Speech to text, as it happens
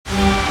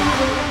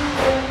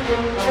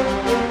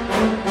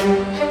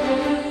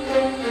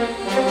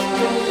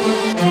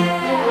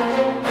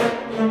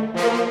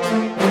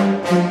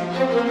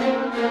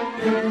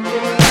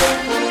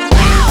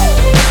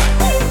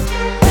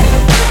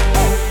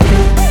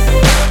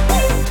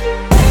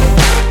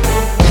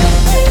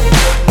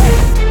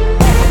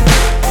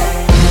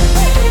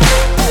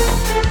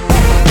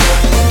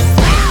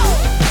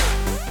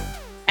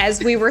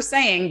as we were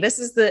saying, this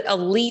is the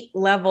elite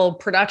level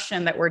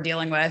production that we're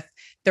dealing with.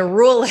 The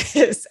rule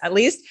is, at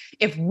least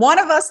if one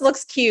of us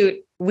looks cute,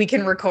 we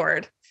can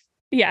record.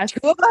 Yes.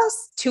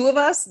 Two of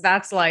us,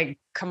 that's like,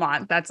 come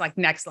on, that's like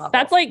next level.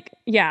 That's like,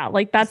 yeah,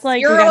 like that's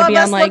like Zero we gotta of be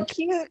us on like look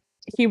cute.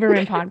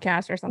 Huberman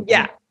podcast or something.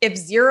 Yeah. If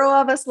zero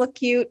of us look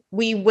cute,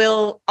 we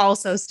will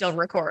also still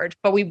record,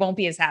 but we won't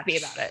be as happy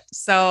about it.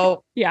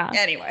 So yeah.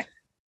 Anyway.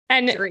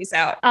 And jury's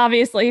out.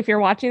 Obviously, if you're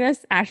watching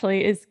this,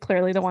 Ashley is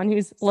clearly the one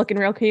who's looking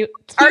real cute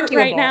arguable,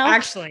 right now.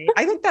 Actually,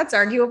 I think that's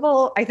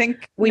arguable. I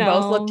think we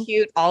both look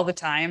cute all the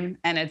time,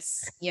 and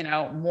it's,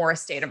 more a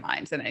state of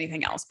mind than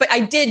anything else. But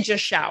I did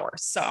just shower,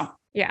 so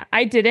yeah,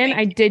 I didn't.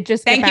 I did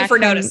just thank you for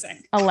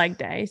noticing a leg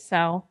day.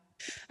 So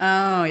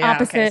oh yeah,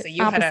 opposite okay.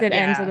 So opposite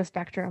ends of the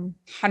spectrum.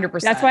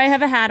 100%. That's why I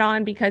have a hat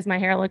on, because my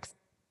hair looks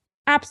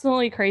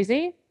absolutely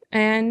crazy,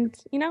 and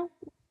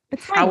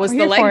it's fine. How was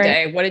the leg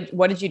day?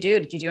 What did you do?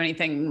 Did you do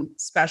anything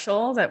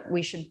special that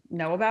we should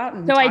know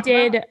about? So I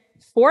did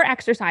 4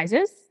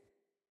 exercises.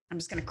 I'm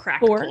just gonna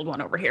crack a cold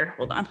one over here.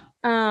 Hold on.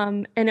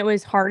 And it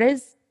was hard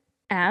as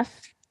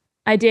F.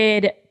 I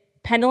did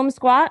pendulum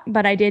squat,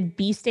 but I did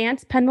B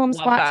stance pendulum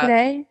squat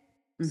today.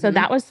 Mm-hmm. So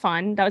that was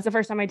fun. That was the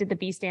first time I did the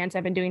B stance.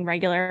 I've been doing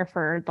regular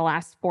for the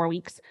last 4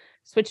 weeks.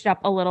 Switched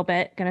up a little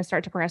bit. Gonna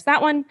start to progress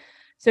that one.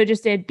 So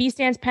just did B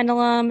stance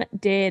pendulum,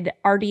 did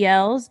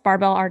RDLs,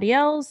 barbell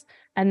RDLs.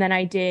 And then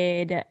I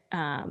did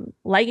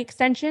leg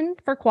extension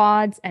for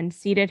quads and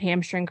seated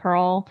hamstring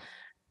curl.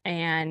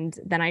 And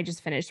then I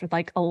just finished with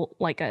like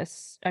a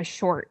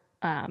short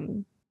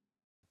ab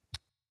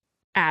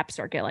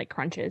circuit, like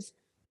crunches.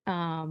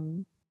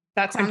 That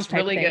sounds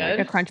really good.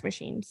 Like a crunch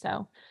machine.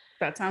 So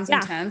that sounds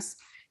intense.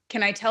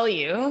 Can I tell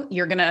you,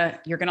 you're gonna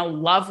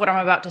love what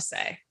I'm about to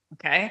say.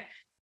 Okay.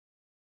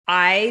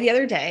 I, the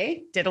other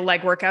day, did a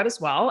leg workout as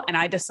well. And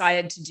I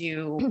decided to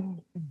do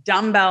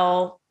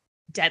dumbbell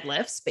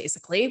deadlifts,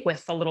 basically,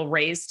 with a little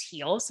raised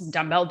heel, some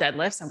dumbbell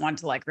deadlifts. I wanted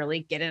to like really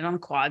get in on the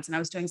quads, and I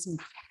was doing some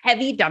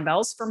heavy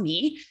dumbbells for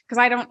me, because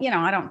I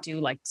don't do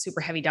like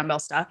super heavy dumbbell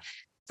stuff.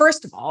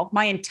 First of all,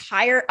 my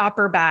entire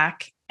upper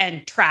back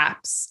and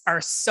traps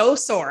are so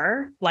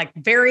sore, like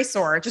very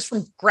sore, just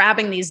from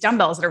grabbing these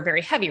dumbbells that are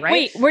very heavy, right?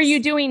 Wait, were you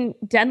doing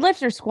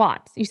deadlifts or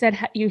squats? You said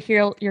your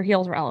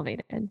heels were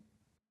elevated.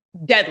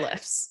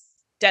 Deadlifts,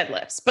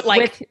 but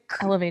like with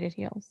elevated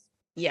heels.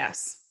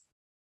 Yes.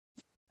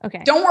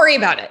 Okay. Don't worry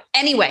about it.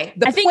 Anyway,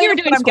 I think you were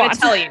doing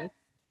squats. I'm going to tell you.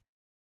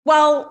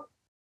 Well,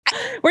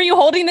 were you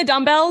holding the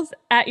dumbbells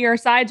at your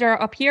sides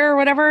or up here or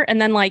whatever?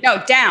 And then like,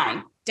 no,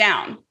 down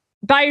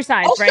by your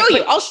sides.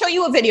 I'll show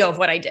you a video of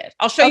what I did.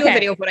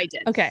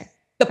 Okay.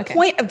 The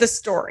point of the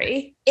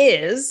story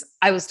is,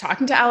 I was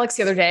talking to Alex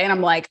the other day, and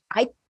I'm like,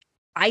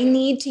 I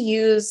need to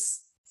use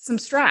some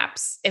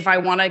straps if I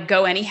want to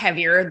go any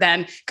heavier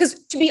than, because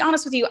to be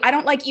honest with you, I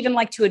don't even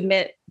like to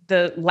admit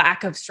the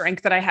lack of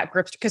strength that I have,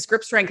 because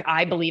grip strength,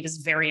 I believe, is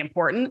very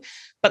important.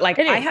 But like,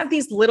 I have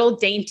these little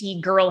dainty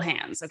girl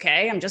hands.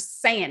 Okay. I'm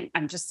just saying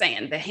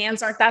the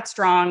hands aren't that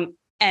strong.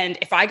 And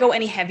if I go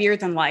any heavier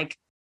than like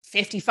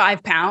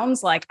 55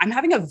 pounds, like I'm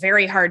having a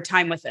very hard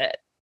time with it.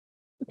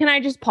 Can I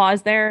just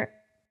pause there?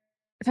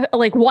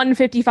 Like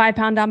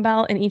 155-pound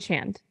dumbbell in each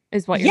hand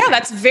is what you're saying.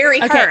 That's very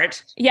hard.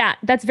 Yeah,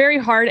 that's very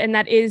hard. And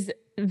that is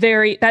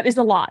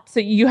a lot. So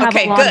you have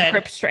a lot of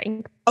grip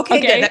strength. Okay,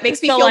 good. That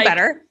makes me feel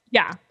better.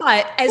 Yeah.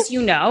 But as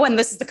you know, and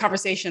this is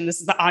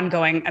the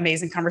ongoing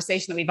amazing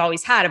conversation that we've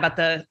always had about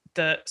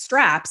the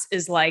straps,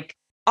 is like,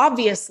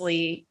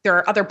 obviously there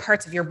are other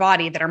parts of your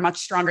body that are much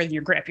stronger than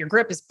your grip. Your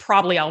grip is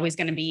probably always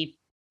going to be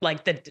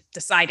like the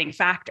deciding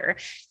factor.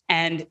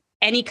 And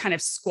any kind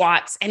of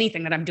squats,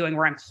 anything that I'm doing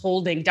where I'm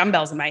holding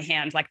dumbbells in my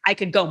hand, like I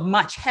could go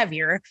much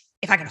heavier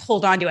if I could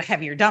hold on to a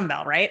heavier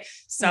dumbbell. Right.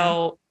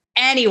 So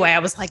anyway, I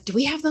was like, do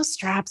we have those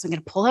straps? I'm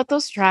going to pull out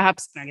those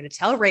straps and I'm going to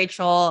tell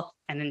Rachel,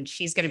 and then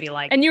she's going to be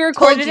like, and you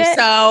recorded it?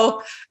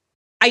 So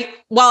I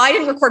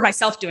didn't record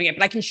myself doing it,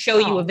 but I can show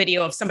you a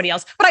video of somebody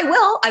else, but I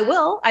will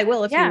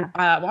if you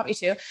want me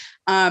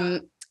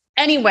to.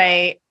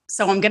 Anyway,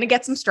 so I'm going to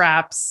get some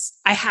straps.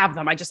 I have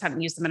them. I just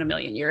haven't used them in a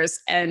million years.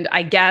 And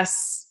I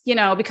guess,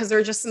 because there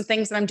are just some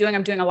things that I'm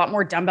doing a lot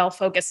more dumbbell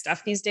focused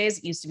stuff these days.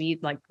 It used to be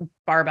like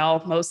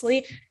barbell mostly.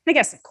 And I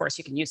guess, of course,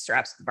 you can use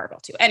straps with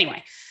barbell too.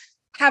 Anyway,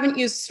 haven't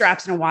used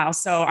straps in a while.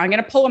 So I'm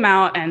going to pull them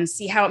out and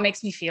see how it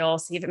makes me feel.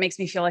 See if it makes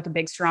me feel like a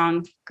big,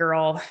 strong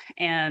girl.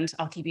 And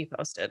I'll keep you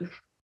posted.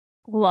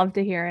 Love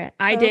to hear it.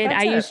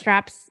 I use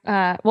straps.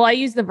 I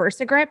use the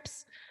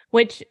VersaGrips,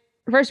 which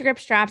VersaGrip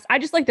straps, I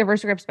just like the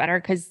VersaGrips better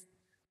because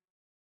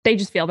they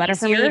just feel better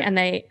for me. And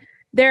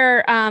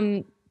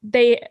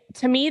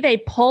to me, they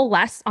pull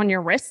less on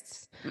your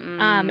wrists.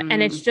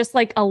 And it's just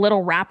like a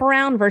little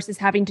wraparound versus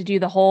having to do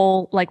the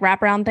whole like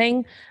wraparound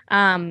thing.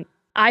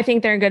 I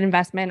think they're a good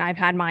investment. I've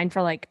had mine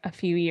for like a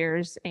few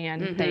years,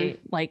 and they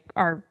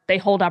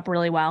hold up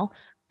really well.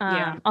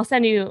 I'll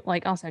send you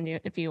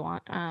it if you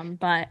want.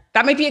 But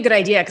that might be a good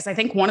idea, because I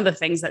think one of the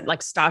things that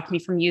like stopped me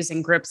from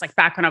using grips, like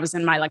back when I was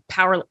in my like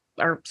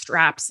or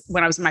straps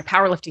when I was in my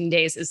powerlifting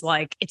days is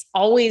like, it's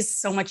always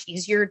so much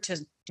easier to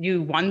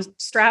do one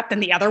strap than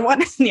the other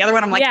one. And the other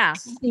one, I'm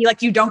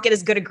like, you don't get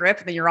as good a grip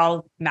and then you're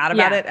all mad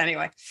about it.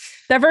 Anyway,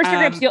 the Versa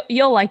grips,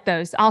 you'll like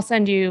those. I'll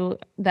send you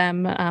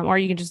them, or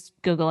you can just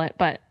Google it,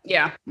 but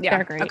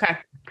they're great. Okay.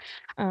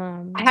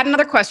 I had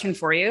another question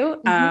for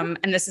you. And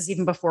this is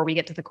even before we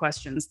get to the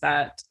questions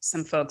that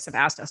some folks have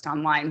asked us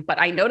online, but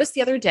I noticed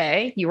the other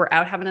day you were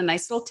out having a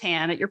nice little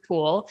tan at your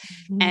pool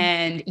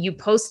and you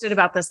posted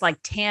about this like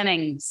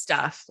tanning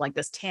stuff, like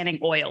this tanning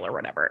oil or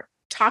whatever.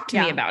 Talk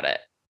to me about it.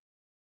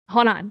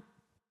 Hold on.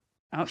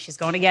 Oh, she's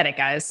going to get it,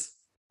 guys.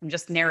 I'm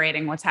just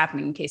narrating what's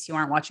happening in case you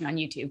aren't watching on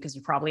YouTube, because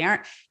you probably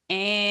aren't.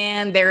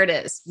 And there it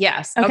is.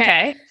 Yes.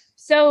 Okay.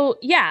 So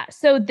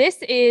this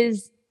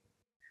is,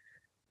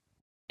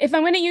 if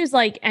I'm going to use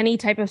like any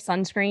type of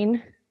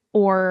sunscreen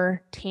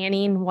or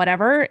tanning,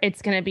 whatever,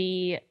 it's going to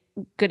be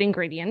good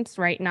ingredients,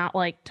 right? Not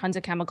like tons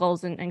of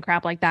chemicals and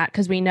crap like that.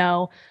 Cause we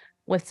know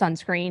with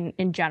sunscreen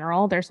in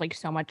general, there's like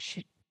so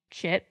much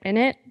shit in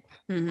it.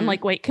 I'm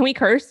like, wait, can we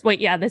curse? Wait,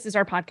 yeah, this is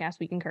our podcast.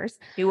 We can curse.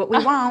 Do what we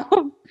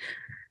want.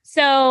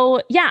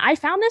 So yeah, I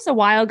found this a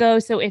while ago.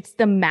 So it's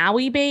the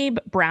Maui Babe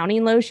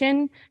browning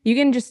lotion. You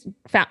can just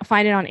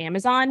find it on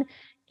Amazon.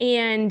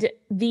 And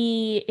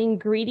the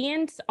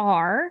ingredients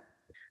are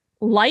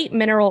light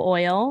mineral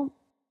oil,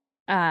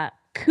 kukui,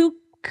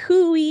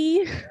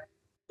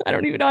 I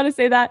don't even know how to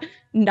say that,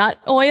 nut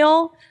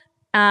oil,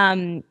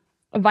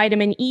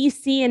 vitamin E,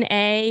 C, and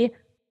A,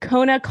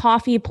 Kona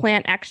coffee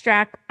plant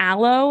extract,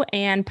 aloe,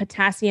 and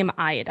potassium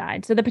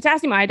iodide. So the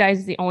potassium iodide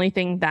is the only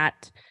thing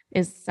that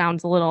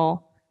sounds a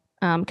little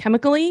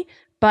chemically,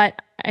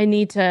 but I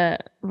need to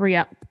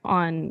re-up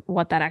on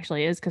what that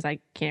actually is because I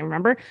can't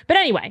remember. But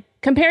anyway,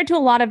 compared to a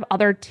lot of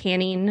other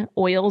tanning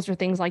oils or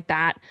things like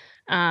that,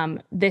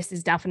 this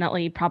is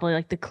definitely probably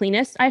like the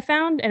cleanest I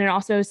found. And it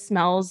also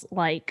smells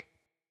like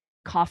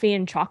coffee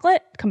and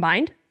chocolate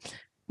combined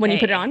when you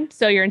put it on.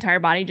 So your entire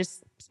body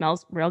just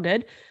smells real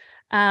good.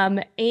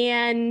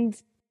 And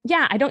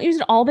yeah, I don't use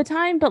it all the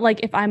time, but like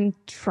if I'm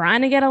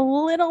trying to get a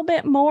little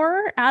bit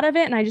more out of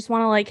it and I just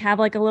want to like have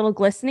like a little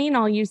glistening,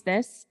 I'll use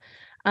this.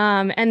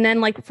 And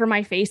then like for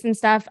my face and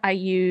stuff, I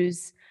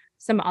use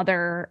some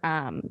other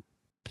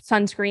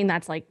sunscreen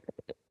that's like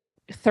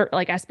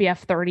like SPF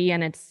 30,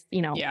 and it's,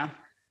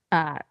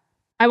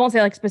 I won't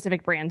say like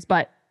specific brands,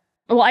 but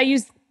I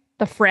use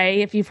the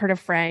Frey, if you've heard of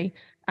Frey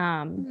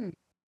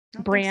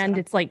brand.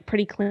 It's like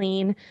pretty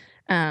clean.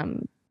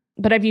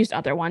 But I've used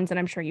other ones and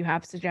I'm sure you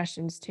have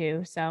suggestions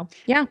too. So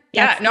yeah.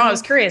 No, I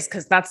was curious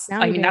because that's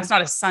not a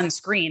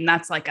sunscreen.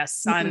 That's like a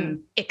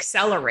sun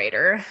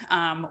accelerator,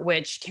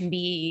 which can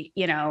be,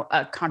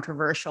 a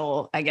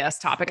controversial, I guess,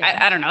 topic.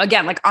 Yeah. I don't know.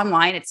 Again, like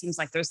online, it seems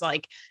like there's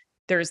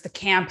the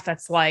camp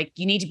that's like,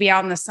 you need to be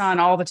out in the sun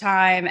all the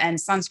time and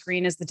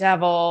sunscreen is the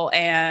devil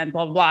and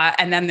blah, blah, blah.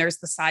 And then there's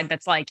the side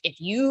that's like, if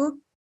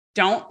you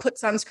don't put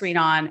sunscreen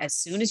on as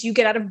soon as you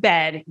get out of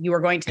bed, you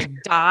are going to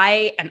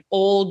dye an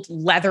old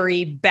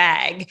leathery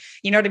bag.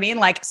 You know what I mean?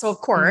 Like, so of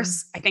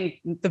course, I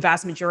think the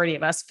vast majority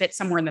of us fit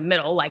somewhere in the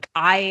middle. Like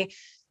I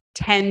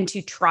tend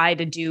to try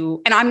to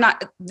do, and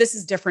this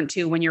is different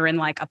too, when you're in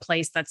like a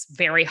place that's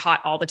very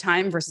hot all the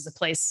time versus a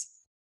place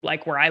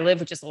like where I live,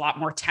 which is a lot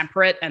more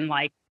temperate and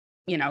like,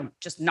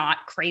 just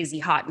not crazy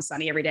hot and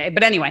sunny every day.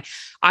 But anyway,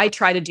 I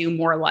try to do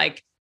more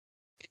like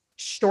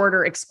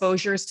shorter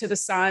exposures to the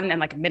sun and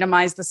like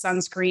minimize the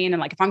sunscreen. And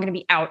like, if I'm going to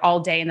be out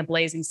all day in the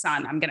blazing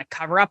sun, I'm going to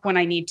cover up when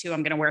I need to,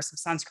 I'm going to wear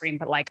some sunscreen,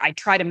 but like, I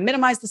try to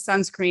minimize the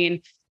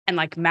sunscreen and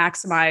like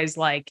maximize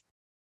like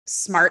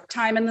smart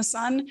time in the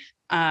sun.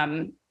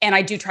 And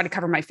I do try to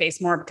cover my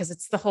face more because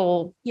it's the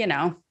whole,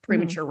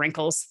 premature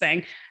wrinkles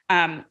thing.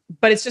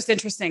 But it's just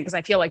interesting because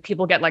I feel like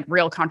people get like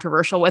real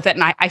controversial with it.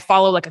 And I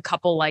follow like a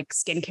couple like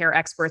skincare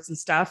experts and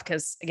stuff.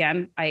 Cause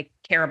again, I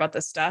care about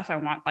this stuff. I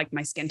want like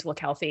my skin to look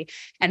healthy.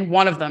 And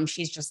one of them,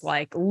 she's just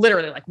like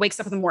literally like wakes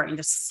up in the morning,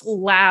 just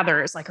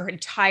slathers like her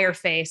entire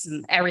face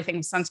and everything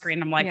with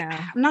sunscreen. I'm like,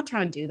 I'm not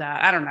trying to do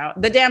that. I don't know.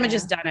 The damage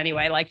is done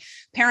anyway. Like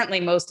apparently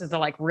most of the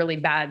like really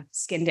bad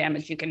skin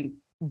damage you can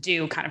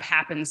do kind of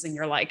happens in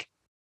your like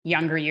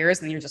younger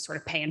years and you're just sort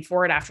of paying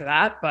for it after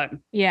that. But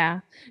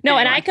anyway.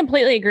 And I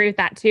completely agree with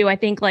that too. I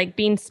think like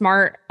being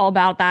smart all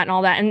about that and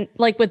all that. And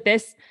like with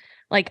this,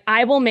 like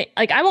I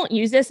won't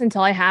use this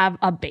until I have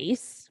a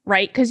base,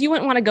 right? Cause you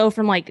wouldn't want to go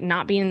from like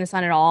not being in the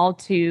sun at all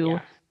to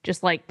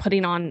just like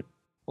putting on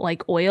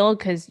like oil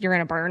cause you're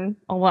going to burn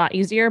a lot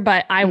easier.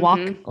 But I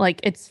walk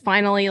like it's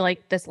finally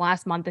like this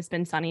last month it's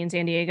been sunny in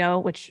San Diego,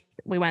 which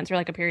we went through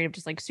like a period of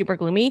just like super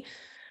gloomy.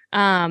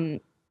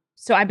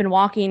 So I've been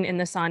walking in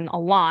the sun a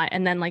lot.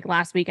 And then like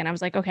last weekend, I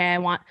was like, okay, I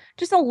want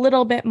just a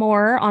little bit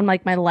more on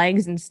like my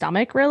legs and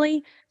stomach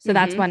really. So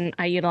that's when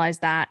I utilize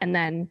that. And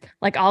then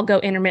like, I'll go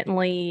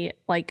intermittently,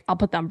 like I'll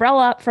put the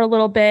umbrella up for a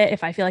little bit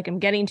if I feel like I'm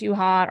getting too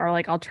hot, or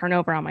like I'll turn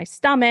over on my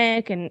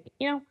stomach and,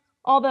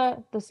 all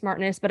the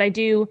smartness. But I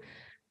do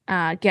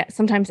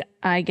sometimes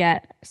I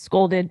get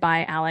scolded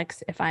by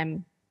Alex if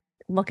I'm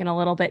looking a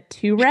little bit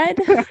too red.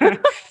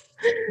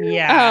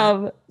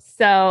 Yeah.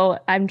 So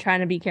I'm trying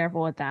to be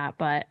careful with that,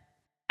 but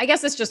I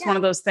guess it's just one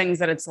of those things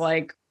that it's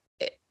like,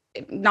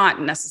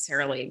 not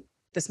necessarily,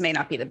 this may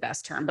not be the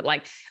best term, but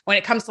like when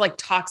it comes to like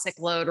toxic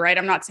load, right?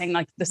 I'm not saying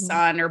like the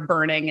sun or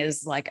burning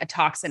is like a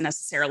toxin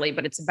necessarily,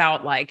 but it's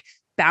about like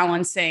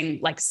balancing.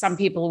 Like some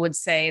people would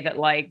say that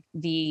like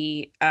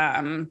the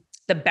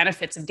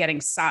benefits of getting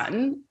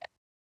sun,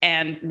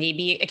 and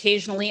maybe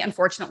occasionally,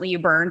 unfortunately, you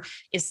burn,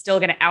 is still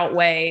going to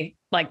outweigh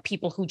like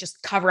people who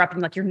just cover up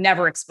and like you're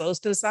never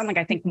exposed to the sun. Like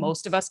I think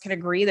most of us can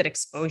agree that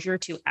exposure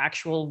to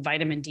actual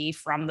vitamin D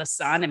from the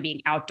sun and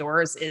being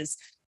outdoors is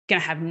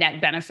going to have net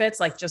benefits.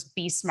 Like just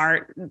be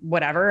smart,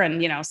 whatever.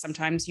 And,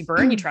 sometimes you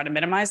burn, you try to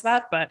minimize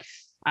that. But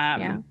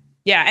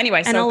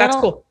anyway, so that's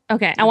cool.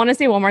 Okay. I want to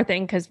say one more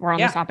thing because we're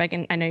on this topic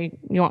and I know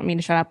you want me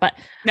to shut up, but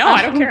no,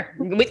 I don't care.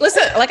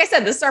 Listen, like I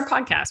said, this is our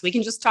podcast. We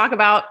can just talk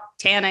about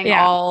tanning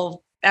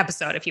all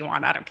episode if you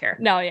want. I don't care.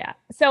 No, yeah.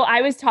 So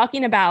I was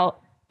talking about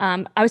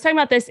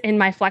this in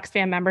my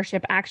FlexFam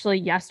membership actually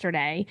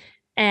yesterday,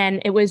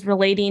 and it was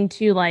relating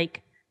to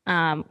like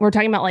we're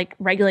talking about like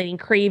regulating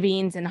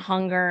cravings and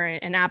hunger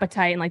and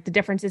appetite and like the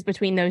differences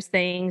between those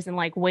things and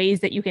like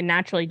ways that you can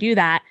naturally do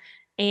that.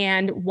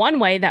 And one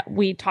way that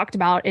we talked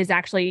about is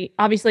actually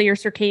obviously your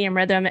circadian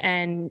rhythm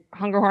and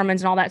hunger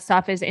hormones and all that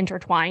stuff is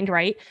intertwined,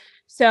 right?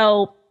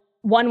 So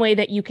one way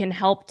that you can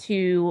help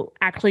to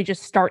actually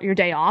just start your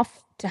day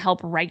off to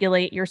help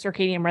regulate your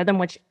circadian rhythm,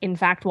 which in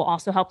fact will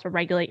also help to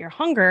regulate your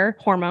hunger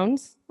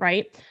hormones,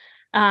 right?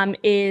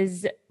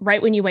 Is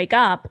right when you wake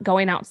up,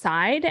 going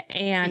outside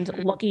and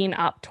looking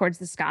up towards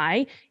the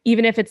sky,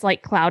 even if it's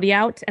like cloudy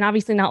out, and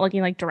obviously not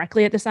looking like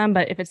directly at the sun,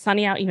 but if it's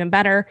sunny out, even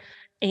better.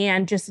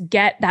 And just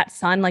get that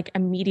sun like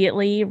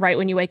immediately right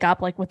when you wake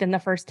up, like within the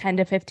first 10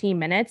 to 15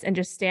 minutes, and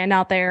just stand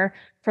out there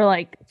for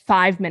like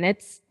 5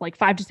 minutes, like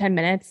 5 to 10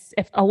 minutes,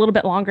 if a little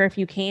bit longer if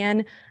you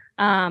can.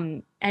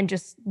 And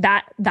just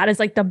that is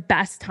like the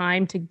best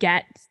time to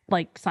get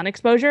like sun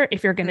exposure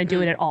if you're going to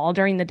do it at all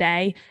during the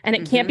day. And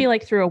it can't be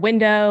like through a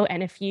window.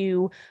 And if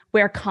you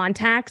wear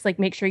contacts, like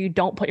make sure you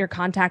don't put your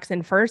contacts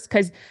in first,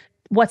 because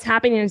what's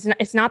happening is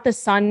it's not the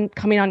sun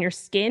coming on your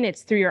skin,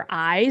 it's through your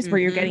eyes where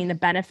you're getting the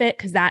benefit,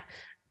 because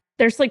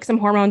there's like some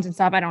hormones and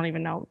stuff. I don't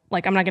even know.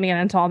 Like, I'm not going to get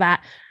into all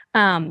that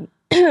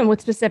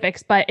with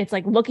specifics, but it's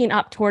like looking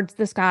up towards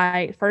the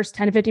sky first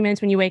 10 to 15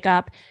 minutes when you wake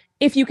up.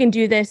 If you can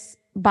do this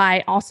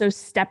by also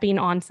stepping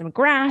on some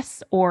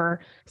grass or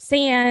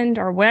sand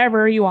or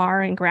wherever you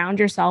are and ground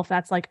yourself,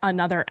 that's like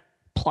another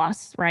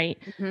plus, right?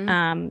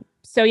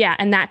 So yeah,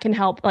 and that can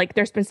help. Like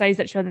there's been studies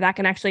that show that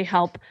can actually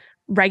help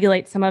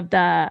regulate some of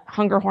the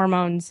hunger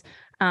hormones.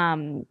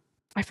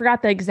 I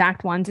forgot the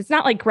exact ones. It's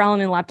not like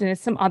ghrelin and leptin.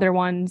 It's some other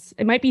ones.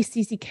 It might be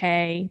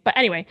CCK, but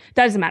anyway,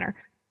 that doesn't matter.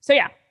 So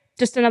yeah,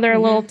 just another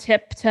little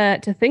tip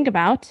to think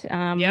about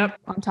on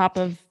top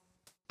of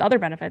the other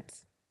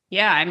benefits.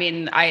 Yeah. I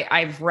mean,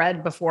 I've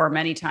read before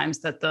many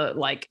times that the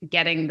like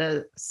getting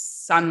the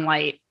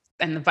sunlight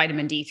and the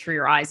vitamin D through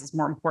your eyes is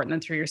more important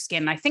than through your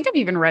skin. And I think I've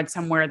even read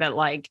somewhere that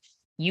like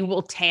you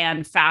will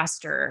tan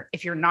faster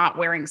if you're not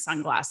wearing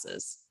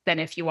sunglasses than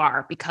if you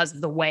are, because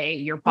of the way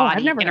your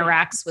body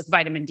interacts with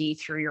vitamin D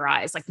through your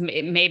eyes. Like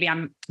maybe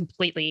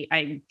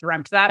I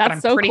dreamt that, but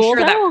I'm pretty sure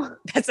that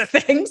that's a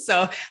thing.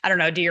 So I don't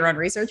know, do your own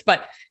research,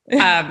 but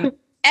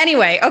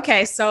anyway,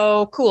 okay.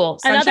 So cool.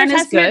 Sunshine Another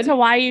testament is good. to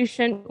why you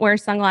shouldn't wear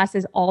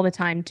sunglasses all the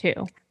time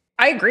too.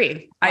 I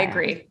agree.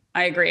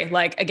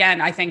 Like,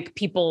 again, I think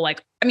people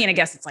like, I mean, I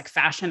guess it's like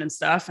fashion and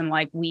stuff. And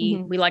like,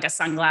 we like a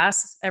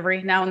sunglass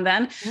every now and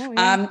then. Oh,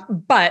 yeah.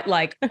 But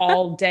like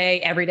all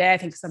day, every day, I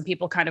think some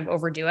people kind of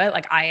overdo it.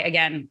 Like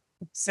again,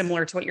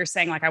 similar to what you're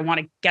saying, like I want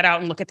to get out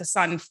and look at the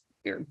sun,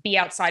 be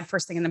outside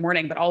first thing in the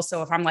morning. But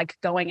also if I'm like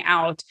going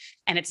out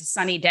and it's a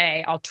sunny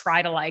day, I'll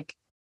try to like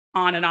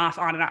on and off,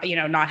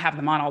 not have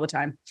them on all the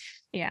time.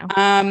 Yeah,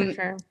 for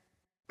sure.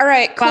 All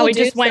right, cool. Wow, we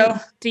just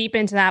went deep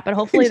into that, but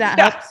hopefully that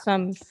helps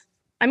some.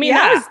 I mean,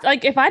 that was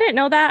like, if I didn't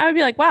know that, I would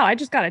be like, wow, I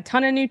just got a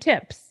ton of new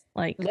tips.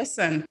 Like,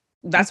 listen,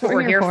 that's what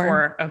we're here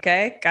for.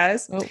 Okay,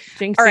 guys. Oh,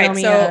 Jinx, all right,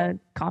 so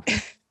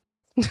coffee.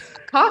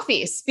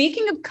 Coffee.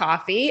 Speaking of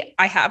coffee,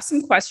 I have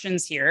some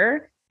questions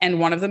here, and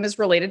one of them is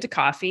related to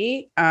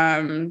coffee.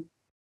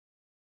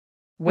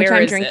 Which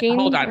I'm drinking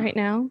right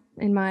now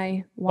in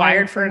my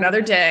Wired for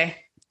Another Day.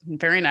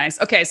 Very nice.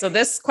 Okay, so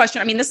this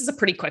question, I mean, this is a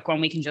pretty quick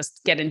one we can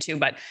just get into,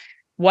 but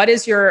what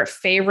is your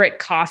favorite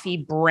coffee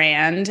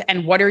brand,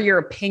 and what are your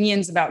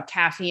opinions about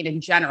caffeine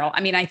in general? I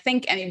mean, I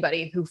think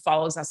anybody who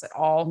follows us at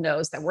all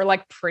knows that we're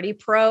like pretty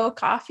pro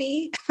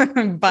coffee,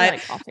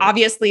 but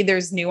obviously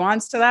there's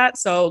nuance to that.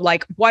 So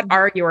like, what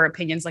are your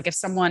opinions? Like if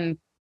someone,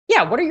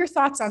 what are your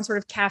thoughts on sort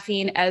of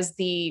caffeine as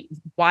the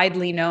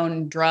widely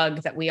known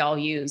drug that we all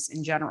use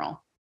in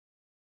general?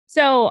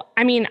 So,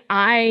 I mean,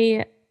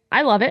 I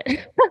love it,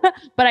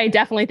 but I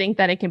definitely think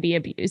that it can be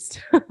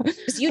abused.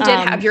 Because you did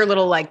have your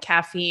little like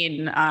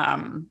caffeine,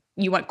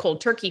 you went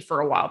cold turkey for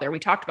a while there. We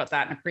talked about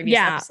that in a previous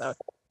episode.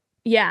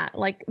 Yeah.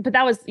 But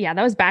that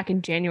was back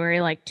in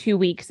January, like 2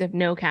 weeks of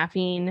no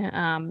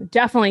caffeine.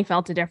 Definitely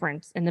felt a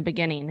difference in the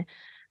beginning.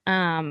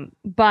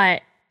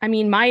 But I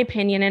mean, my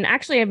opinion, and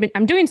actually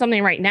I'm doing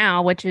something right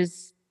now, which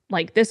is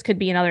like this could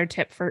be another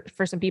tip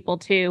for some people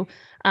too.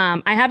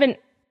 I haven't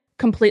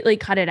completely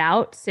cut it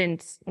out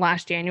since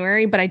last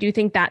January, but I do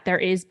think that there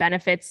is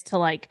benefits to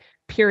like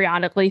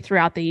periodically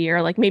throughout the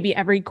year, like maybe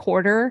every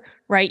quarter,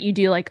 right? You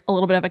do like a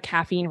little bit of a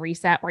caffeine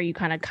reset where you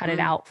kind of cut it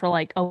out for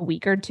like a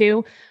week or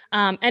two.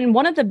 And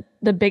one of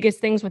the biggest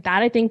things with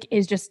that, I think,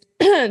 is just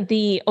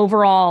the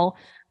overall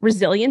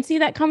resiliency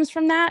that comes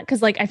from that.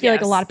 Cause like I feel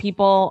like a lot of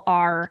people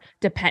are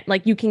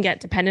like you can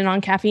get dependent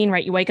on caffeine,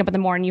 right? You wake up in the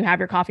morning, you have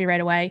your coffee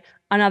right away.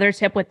 Another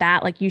tip with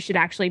that, like you should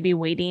actually be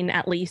waiting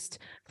at least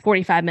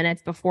 45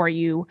 minutes before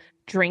you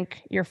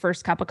drink your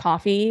first cup of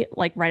coffee,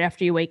 like right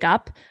after you wake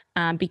up,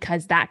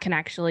 because that can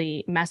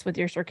actually mess with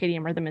your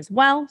circadian rhythm as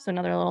well. So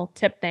another little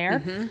tip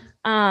there.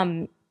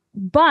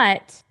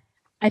 But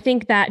I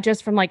think that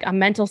just from like a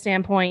mental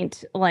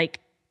standpoint,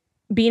 like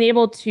being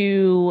able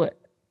to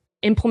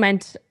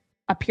implement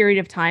a period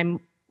of time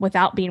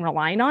without being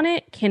reliant on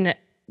it can,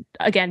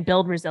 again,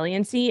 build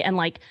resiliency. And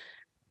like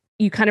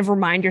you kind of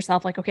remind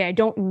yourself like, okay, I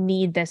don't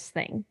need this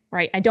thing,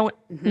 right? I don't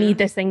need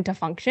this thing to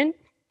function.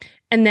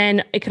 And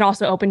then it could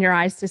also open your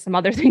eyes to some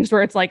other things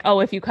where it's like, oh,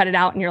 if you cut it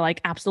out and you're like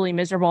absolutely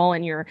miserable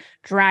and you're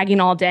dragging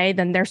all day,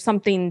 then there's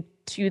something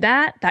to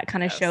that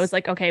kind of shows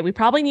like, okay, we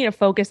probably need to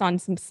focus on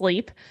some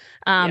sleep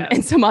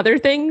and some other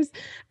things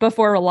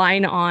before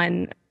relying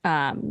on,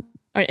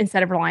 or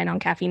instead of relying on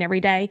caffeine every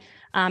day.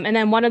 And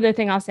then one other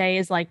thing I'll say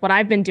is like what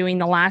I've been doing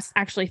the last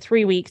actually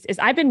 3 weeks is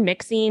I've been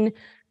mixing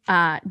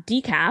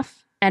decaf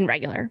and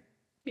regular.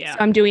 So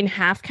I'm doing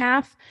half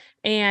calf.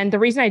 And the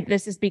reason I did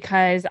this is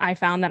because I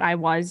found that I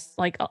was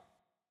like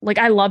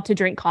I love to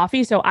drink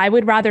coffee. So I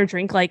would rather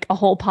drink like a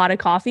whole pot of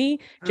coffee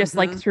just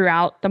like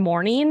throughout the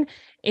morning.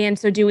 And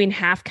so doing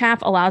half calf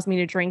allows me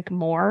to drink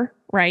more,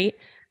 right?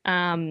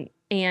 And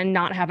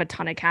not have a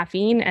ton of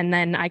caffeine. And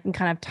then I can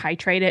kind of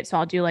titrate it. So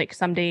I'll do like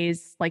some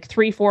days like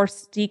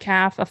 3/4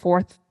 decaf, a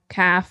fourth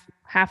calf,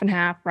 half and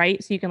half,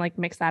 right? So you can like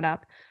mix that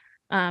up.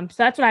 So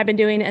that's what I've been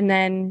doing. And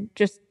then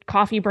just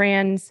coffee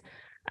brands,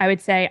 I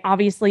would say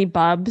obviously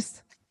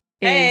Bubs.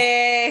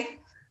 Hey,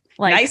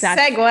 like nice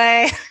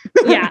segue.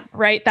 Yeah,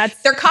 right.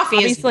 That's their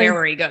coffee is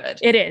very good.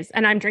 It is.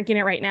 And I'm drinking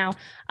it right now.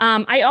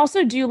 I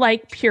also do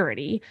like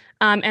Purity.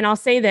 And I'll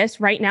say this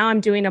right now,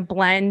 I'm doing a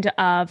blend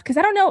of, because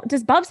I don't know,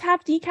 does Bubs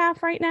have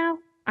decaf right now?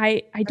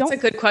 I don't. That's a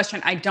good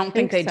question. I don't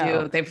think they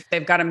do.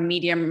 They've got a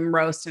medium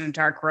roast and a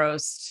dark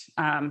roast.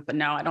 But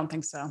no, I don't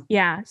think so.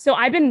 Yeah. So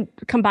I've been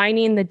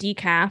combining the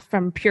decaf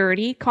from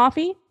Purity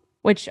coffee,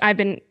 which I've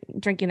been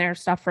drinking their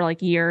stuff for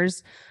like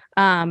years.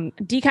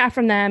 Decaf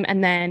from them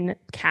and then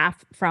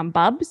calf from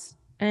Bubs.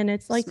 And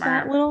it's like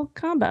that little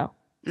combo.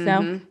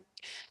 So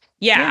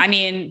yeah, I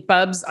mean,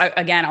 Bubs,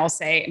 again, I'll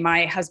say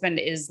my husband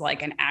is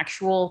like an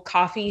actual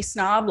coffee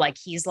snob. Like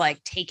he's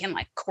like taken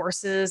like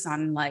courses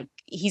on like,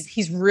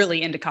 he's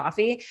really into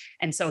coffee.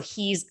 And so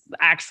he's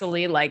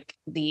actually like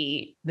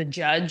the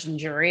judge and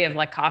jury of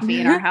like coffee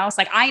in our house.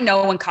 Like I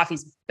know when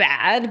coffee's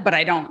bad, but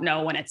I don't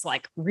know when it's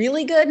like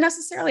really good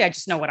necessarily. I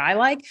just know what I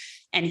like.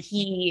 And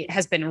he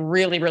has been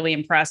really, really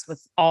impressed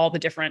with all the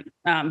different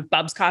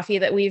Bubs coffee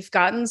that we've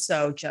gotten.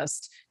 So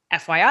just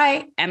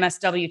FYI,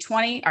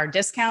 MSW20, our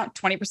discount,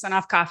 20%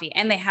 off coffee.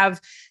 And they have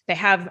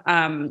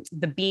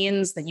the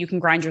beans that you can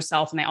grind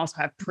yourself. And they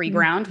also have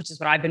pre-ground, which is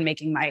what I've been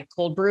making my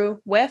cold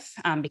brew with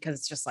because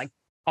it's just like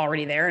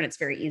already there and it's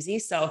very easy.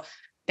 So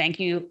thank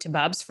you to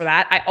Bubs for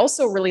that. I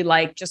also really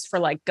like just for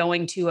like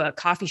going to a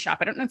coffee shop.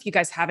 I don't know if you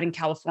guys have it in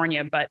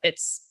California, but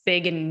it's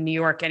big in New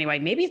York anyway.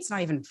 Maybe it's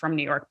not even from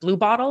New York. Blue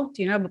Bottle.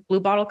 Do you know Blue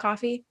Bottle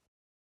coffee?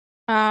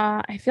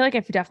 I feel like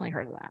I've definitely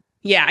heard of that.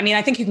 Yeah. I mean,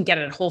 I think you can get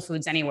it at Whole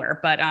Foods anywhere,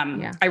 but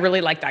I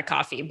really like that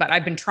coffee, but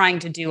I've been trying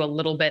to do a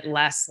little bit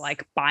less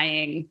like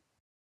buying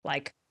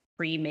like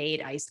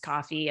pre-made iced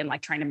coffee and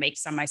like trying to make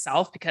some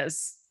myself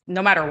because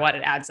no matter what,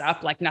 it adds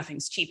up. Like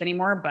nothing's cheap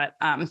anymore, but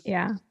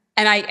yeah.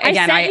 And I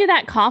sent you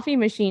that coffee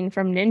machine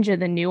from Ninja,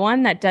 the new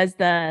one that does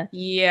the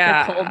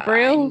cold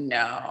brew.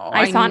 No,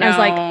 I saw it and I was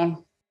like,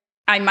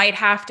 I might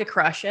have to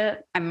crush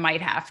it. I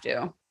might have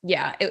to.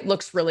 Yeah, it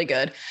looks really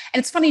good. And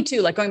it's funny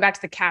too, like going back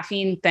to the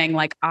caffeine thing,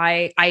 like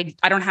I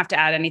don't have to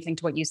add anything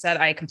to what you said.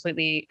 I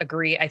completely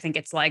agree. I think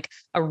it's like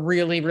a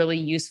really, really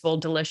useful,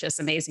 delicious,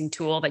 amazing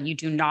tool that you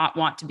do not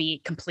want to be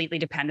completely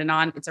dependent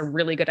on. It's a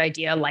really good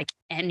idea, like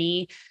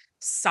any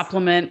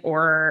supplement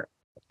or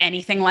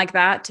anything like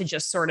that, to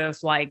just sort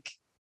of like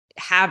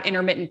have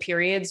intermittent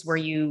periods where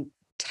you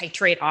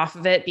titrate off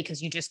of it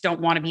because you just don't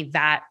want to be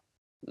that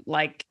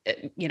like,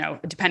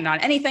 dependent on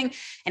anything.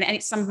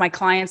 And some of my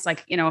clients,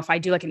 like, if I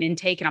do like an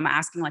intake and I'm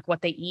asking like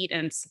what they eat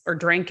or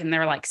drink, and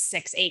they're like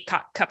 6-8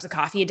 cups of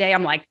coffee a day,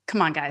 I'm like, come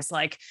on guys,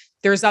 like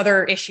there's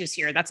other issues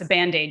here. That's a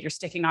Band-Aid. You're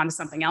sticking on to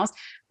something else.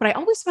 But I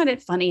always find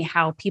it funny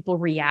how people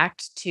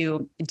react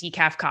to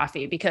decaf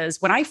coffee,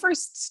 because when I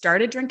first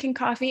started drinking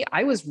coffee,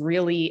 I was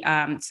really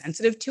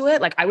sensitive to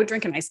it. Like I would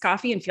drink an iced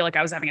coffee and feel like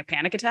I was having a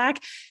panic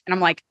attack. And I'm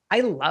like,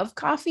 I love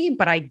coffee,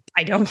 but I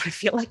don't want to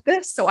feel like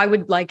this. So I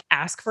would like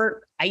ask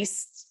for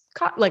iced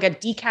like a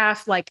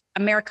decaf, like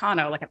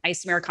Americano, like an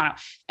iced Americano.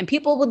 And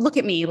people would look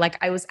at me like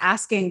I was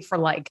asking for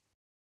like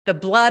the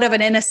blood of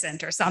an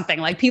innocent or something.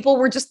 Like people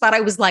were just thought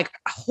I was like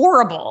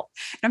horrible.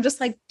 And I'm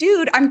just like,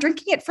 dude, I'm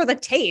drinking it for the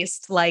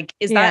taste. Like,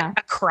 is that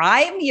a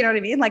crime? You know what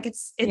I mean? Like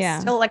it's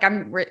still like,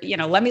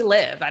 let me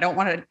live. I don't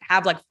want to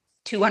have like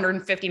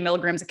 250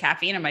 milligrams of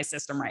caffeine in my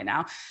system right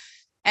now.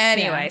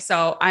 Anyway,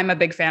 so I'm a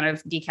big fan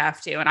of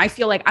decaf too. And I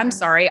feel like, I'm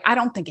sorry, I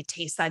don't think it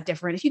tastes that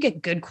different. If you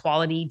get good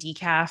quality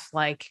decaf,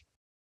 like,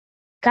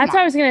 that's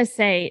what I was going to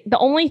say. The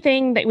only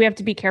thing that we have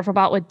to be careful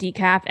about with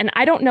decaf, and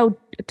I don't know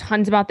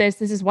tons about this.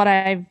 This is what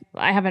I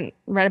haven't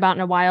read about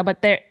in a while,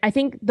 but I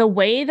think the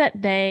way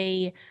that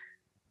they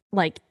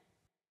like,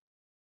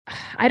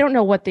 I don't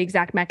know what the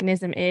exact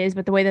mechanism is,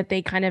 but the way that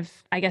they kind of,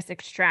 I guess,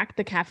 extract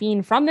the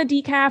caffeine from the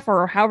decaf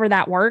or however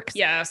that works.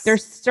 Yes.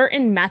 There's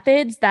certain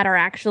methods that are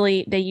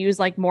actually, they use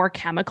like more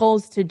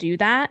chemicals to do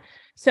that.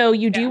 So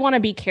you do want to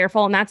be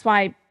careful. And that's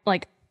why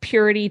like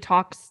Purity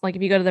talks, like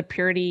if you go to the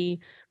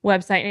Purity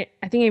website,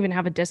 I think I even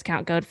have a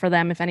discount code for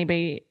them if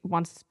anybody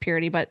wants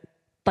Purity, but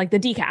like the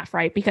decaf,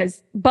 right?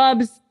 Because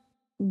Bubs,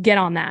 get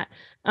on that.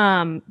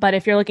 But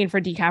if you're looking for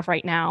decaf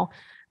right now,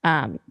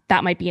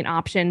 that might be an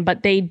option.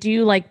 But they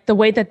do like the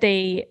way that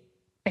they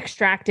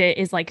extract it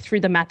is like through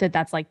the method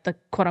that's like the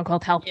quote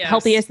unquote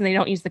healthiest, and they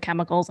don't use the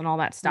chemicals and all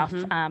that stuff.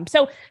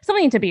 So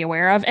something to be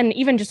aware of. And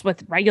even just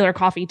with regular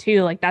coffee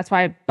too, like that's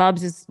why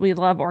Bubs we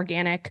love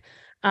organic.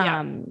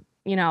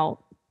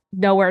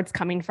 Know where it's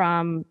coming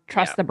from,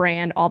 trust the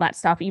brand, all that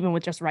stuff, even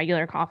with just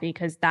regular coffee,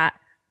 because that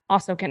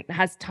also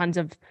has tons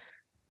of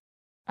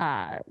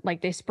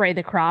like they spray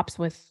the crops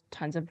with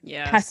tons of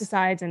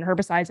pesticides and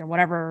herbicides and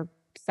whatever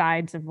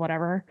sides of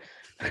whatever.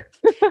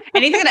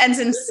 Anything that ends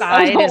in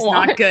side is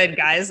not good,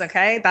 guys.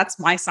 Okay. That's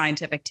my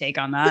scientific take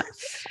on that.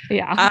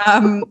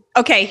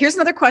 Okay. Here's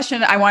another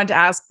question I wanted to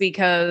ask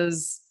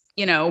because,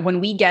 when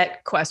we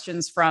get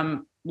questions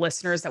from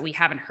listeners that we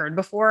haven't heard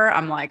before,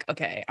 I'm like,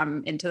 okay,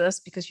 I'm into this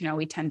because,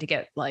 we tend to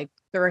get like,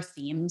 there are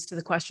themes to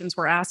the questions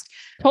we're asked.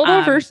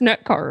 Total versus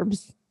net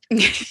carbs.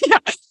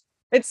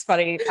 It's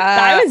funny.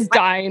 I was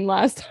dying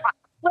last time.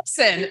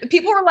 Listen,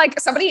 people were like,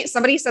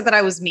 somebody said that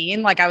I was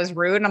mean, like I was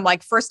rude. And I'm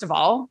like, first of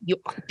all, you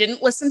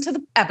didn't listen to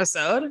the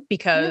episode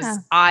because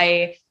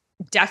I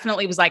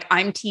definitely was like,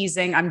 I'm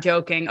teasing, I'm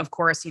joking. Of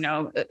course,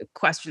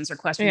 questions are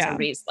questions.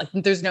 Like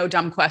there's no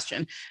dumb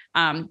question.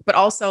 But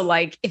also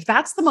like,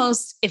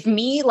 if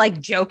me like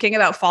joking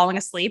about falling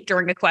asleep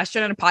during a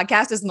question in a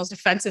podcast is the most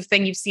offensive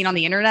thing you've seen on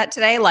the internet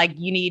today, like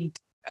you need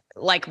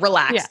like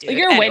relax, dude.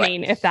 You're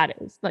winning if that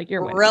is like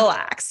you're winning.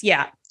 Relax.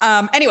 Yeah.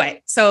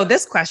 Anyway, so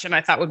this question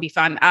I thought would be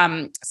fun.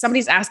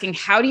 Somebody's asking,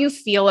 how do you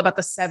feel about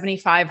the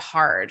 75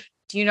 hard?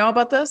 Do you know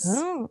about this?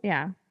 Oh,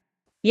 yeah.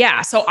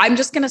 Yeah. So I'm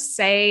just going to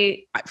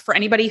say for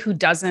anybody who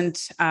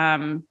doesn't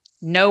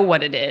know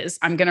what it is,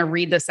 I'm going to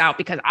read this out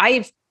because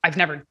I've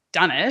never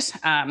done it.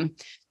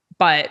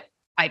 But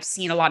I've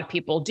seen a lot of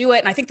people do it.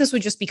 And I think this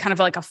would just be kind of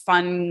like a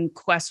fun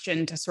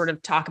question to sort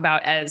of talk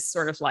about as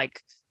sort of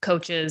like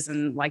coaches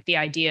and like the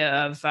idea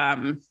of,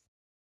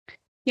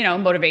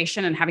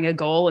 motivation and having a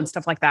goal and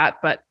stuff like that.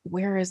 But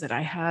where is it?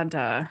 I had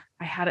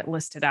it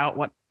listed out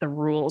what the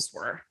rules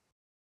were.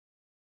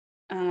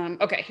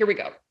 Okay, here we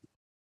go.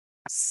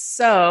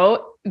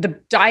 So the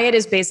diet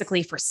is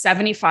basically for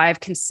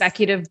 75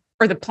 consecutive,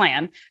 or the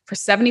plan for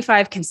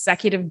 75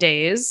 consecutive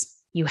days.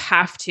 You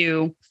have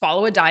to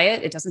follow a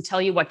diet. It doesn't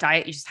tell you what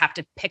diet. You just have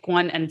to pick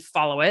one and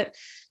follow it.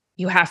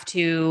 You have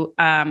to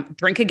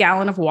drink a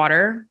gallon of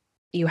water.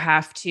 You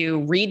have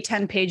to read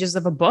 10 pages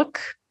of a book.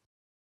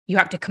 You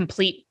have to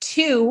complete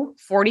 2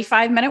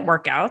 45-minute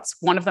workouts.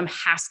 One of them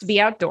has to be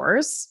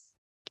outdoors.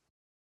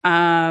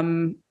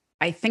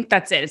 I think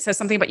that's it. It says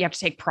something about you have to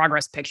take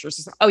progress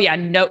pictures. Oh yeah,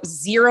 no,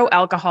 0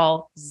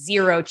 alcohol,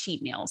 0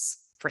 cheat meals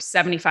for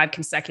 75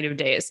 consecutive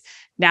days.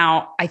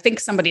 Now, I think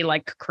somebody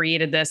like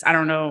created this. I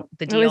don't know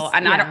the deal.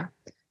 I don't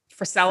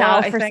Frisella,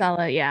 Sal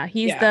Frisella, yeah.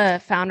 He's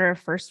the founder of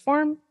First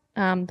Form,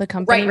 the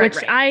company, which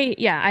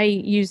I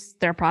use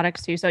their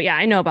products too. So yeah,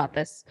 I know about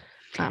this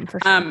for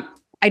sure.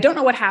 I don't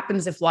know what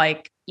happens if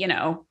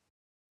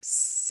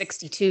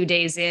 62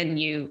 days in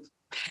you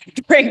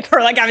drink or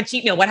like have a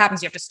cheat meal. What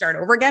happens? You have to start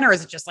over again, or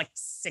is it just like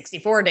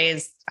 64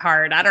 days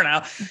hard? I don't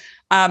know.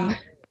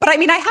 But I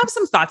mean, I have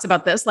some thoughts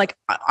about this. Like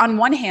on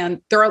one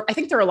hand, I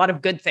think there are a lot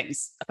of good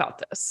things about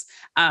this.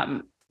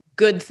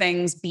 Good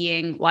things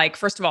being like,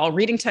 first of all,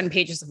 reading 10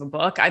 pages of a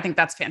book. I think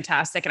that's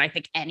fantastic. And I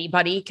think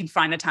anybody can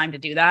find the time to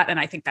do that. And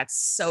I think that's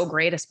so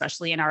great,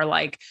 especially in our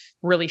like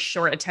really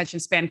short attention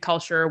span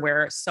culture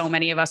where so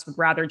many of us would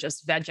rather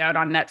just veg out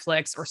on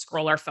Netflix or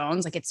scroll our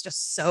phones. Like it's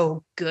just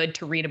so good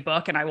to read a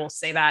book. And I will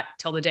say that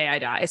till the day I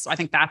die. So I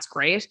think that's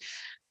great.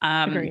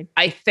 Agreed.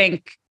 I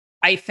think,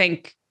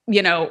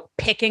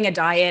 picking a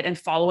diet and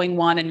following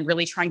one and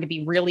really trying to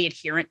be really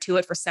adherent to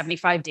it for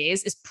 75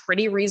 days is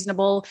pretty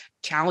reasonable,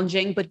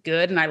 challenging, but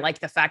good. And I like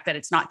the fact that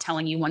it's not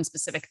telling you one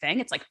specific thing.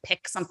 It's like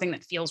pick something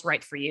that feels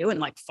right for you and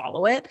like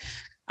follow it.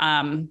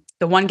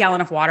 The 1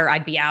 gallon of water,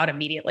 I'd be out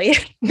immediately.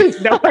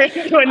 No way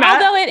doing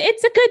that. Although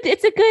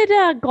it's a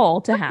good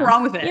goal to have. Nothing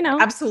wrong with it.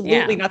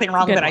 Absolutely nothing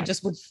wrong with it. I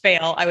just would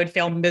fail. I would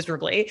fail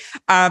miserably.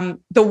 The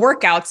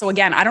workout. So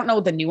again, I don't know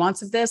the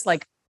nuance of this.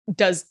 Like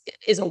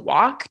is a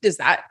walk, does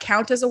that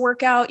count as a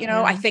workout?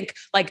 I think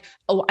like,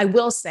 I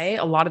will say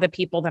a lot of the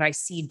people that I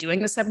see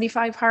doing the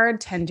 75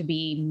 hard tend to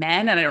be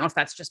men. And I don't know if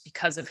that's just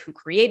because of who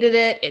created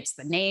it. It's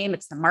the name,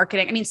 it's the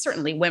marketing. I mean,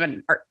 certainly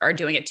women are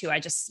doing it too. I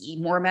just see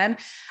more men.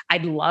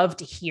 I'd love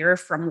to hear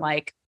from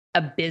like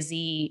a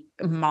busy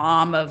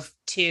mom of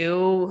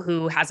two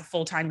who has a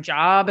full-time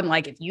job. And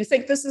like, if you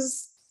think this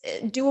is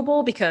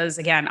doable, because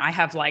again, I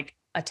have like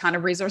a ton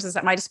of resources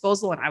at my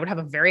disposal and I would have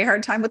a very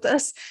hard time with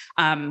this.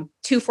 2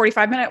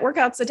 45-minute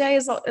workouts a day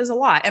is a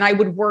lot. And I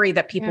would worry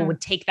that people would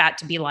take that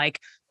to be like,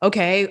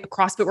 okay, a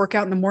CrossFit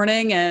workout in the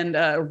morning and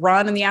a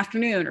run in the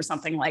afternoon or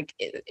something. Like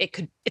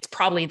it's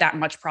probably that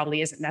much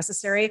probably isn't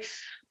necessary.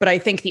 But I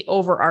think the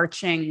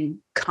overarching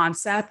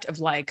concept of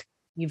like,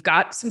 you've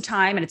got some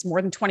time and it's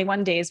more than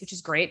 21 days, which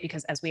is great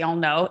because as we all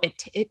know,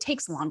 it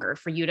takes longer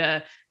for you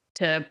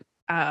to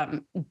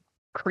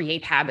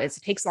create habits.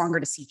 It takes longer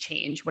to see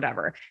change,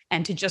 whatever.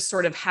 And to just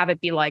sort of have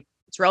it be like,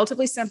 it's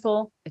relatively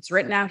simple. It's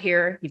written out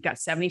here. You've got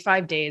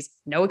 75 days,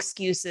 no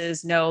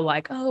excuses, no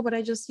like, oh, but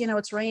I just,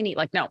 it's rainy.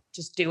 Like, no,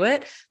 just do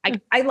it.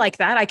 I like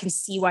that. I can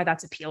see why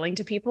that's appealing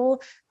to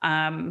people.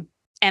 And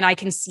I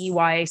can see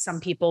why some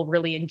people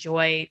really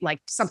enjoy like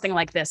something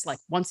like this, like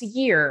once a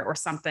year or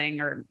something,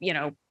 or,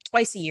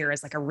 twice a year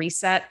as like a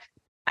reset.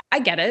 I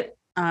get it.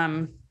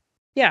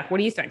 Yeah. What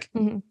do you think?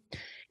 Mm-hmm.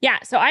 Yeah.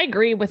 So I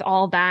agree with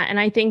all that. And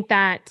I think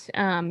that,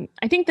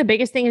 I think the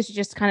biggest thing is to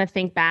just kind of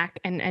think back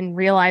and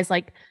realize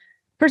like,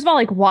 first of all,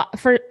 like what,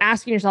 for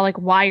asking yourself, like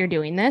why you're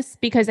doing this,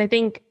 because I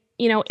think,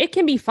 it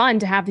can be fun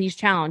to have these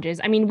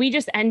challenges. I mean, we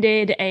just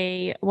ended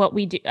I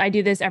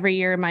do this every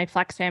year in my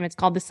Flex fam. It's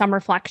called the Summer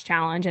Flex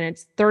Challenge and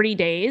it's 30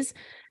 days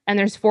and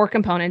there's 4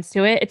 components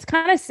to it. It's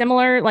kind of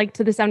similar like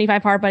to the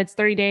 75 hard, but it's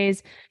 30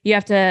 days. You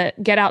have to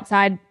get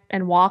outside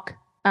and walk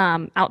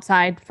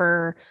outside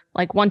for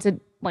like one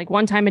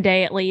time a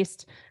day at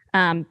least,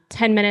 10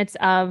 minutes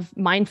of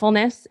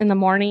mindfulness in the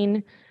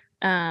morning.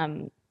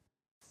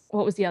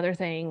 What was the other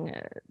thing?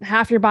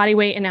 Half your body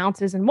weight in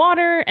ounces in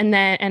water and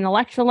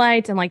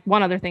electrolytes and like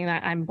one other thing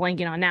that I'm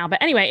blanking on now. But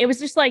anyway, it was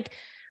just like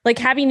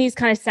having these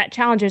kind of set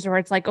challenges where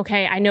it's like,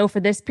 okay, I know for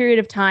this period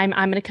of time,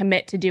 I'm going to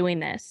commit to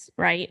doing this.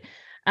 Right.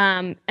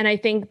 And I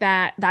think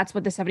that that's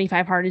what the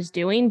 75 hard is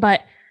doing.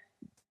 But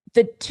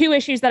the 2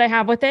 issues that I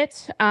have with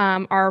it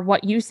are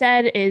what you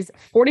said is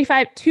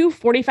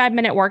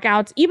 45-minute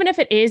workouts. Even if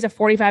it is a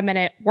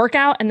 45-minute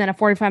workout and then a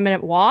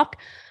 45-minute walk,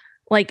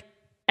 like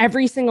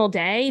every single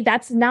day,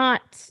 that's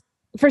not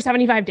for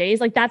 75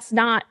 days. Like that's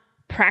not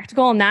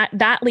practical. And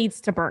that leads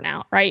to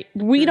burnout, right?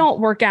 We don't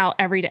work out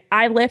every day.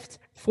 I lift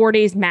 4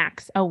 days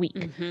max a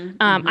week.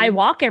 I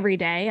walk every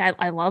day.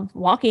 I love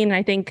walking. And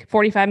I think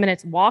 45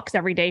 minutes walks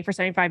every day for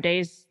 75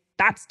 days,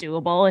 that's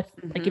doable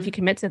if you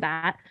commit to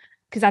that.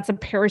 Because that's a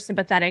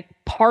parasympathetic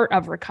part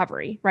of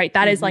recovery, right?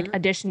 That is like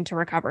addition to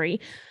recovery.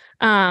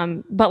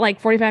 But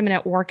like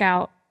 45-minute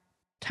workout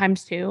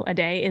times 2 a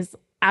day is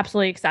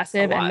absolutely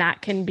excessive and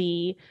that can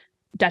be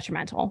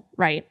detrimental,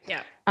 right?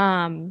 Yeah.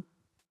 And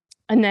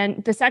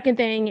then the second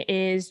thing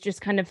is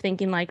just kind of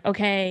thinking like,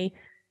 okay,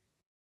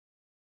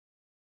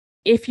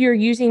 if you're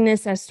using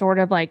this as sort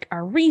of like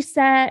a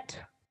reset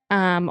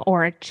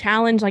or a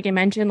challenge, like I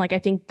mentioned, like I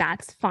think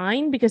that's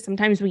fine because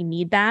sometimes we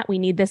need that. We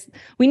need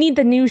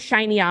the new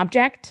shiny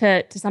object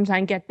to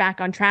sometimes get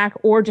back on track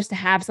or just to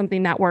have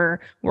something that we're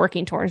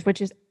working towards, which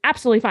is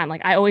absolutely fine.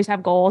 Like I always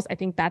have goals. I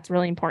think that's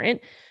really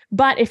important.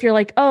 But if you're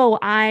like, oh,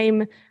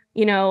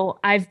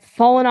 I've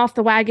fallen off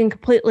the wagon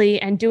completely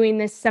and doing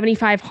this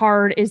 75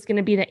 hard is going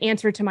to be the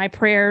answer to my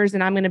prayers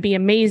and I'm going to be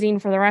amazing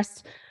for the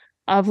rest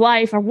of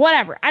life or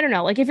whatever. I don't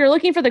know. Like if you're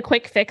looking for the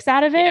quick fix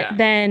out of it,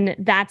 then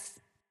that's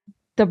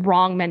the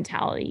wrong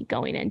mentality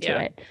going into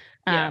it.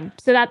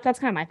 So that's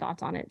kind of my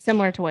thoughts on it.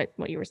 Similar to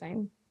what you were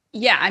saying.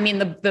 Yeah. I mean,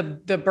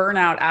 the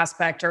burnout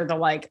aspect or the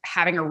like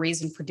having a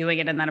reason for doing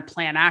it and then a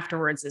plan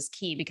afterwards is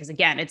key because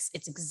again, it's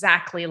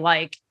exactly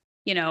like,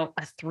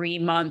 a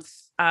 3-month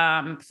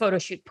photo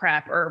shoot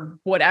prep or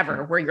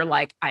whatever, where you're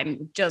like,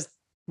 I'm just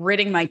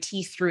gritting my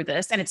teeth through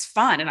this and it's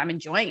fun and I'm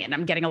enjoying it and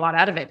I'm getting a lot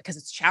out of it because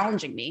it's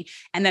challenging me.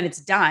 And then it's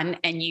done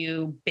and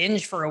you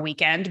binge for a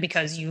weekend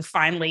because you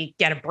finally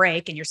get a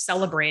break and you're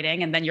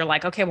celebrating. And then you're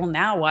like, okay, well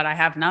now what? I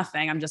have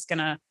nothing. I'm just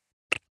gonna,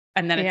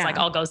 and then it's like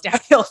all goes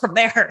downhill from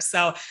there.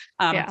 So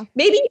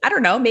maybe, I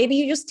don't know, maybe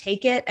you just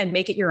take it and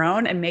make it your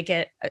own and make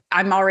it,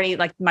 I'm already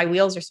like, my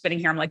wheels are spinning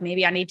here. I'm like,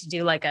 maybe I need to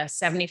do like a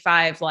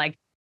 75, like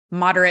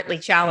moderately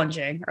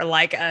challenging or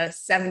like a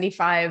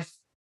 75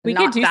 we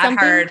not could do that something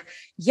hard.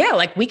 Yeah.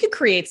 Like we could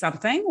create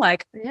something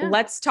like,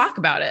 let's talk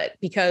about it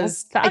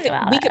because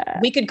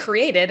we could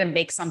create it and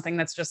make something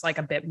that's just like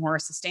a bit more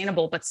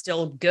sustainable, but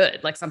still good.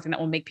 Like something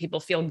that will make people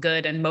feel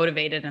good and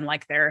motivated and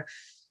like they're,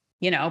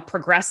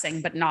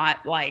 progressing, but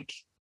not like,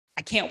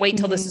 I can't wait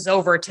till this is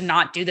over to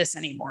not do this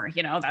anymore.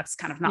 That's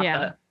kind of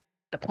not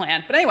the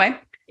plan, but anyway,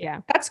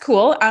 that's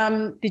cool.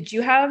 Did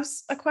you have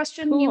a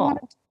question you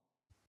wanted?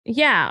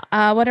 Yeah.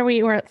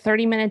 We're at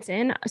 30 minutes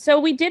in. So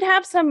we did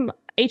have some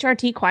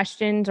HRT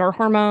questions or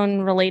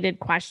hormone related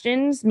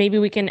questions. Maybe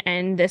we can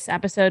end this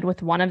episode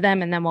with one of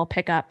them and then we'll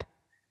pick up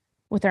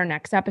with our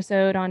next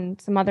episode on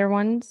some other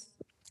ones.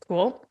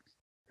 Cool.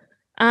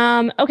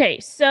 Okay,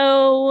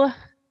 so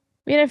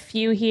we had a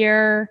few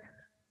here.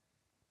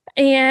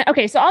 And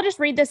okay, so I'll just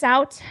read this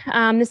out.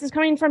 This is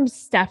coming from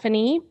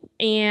Stephanie.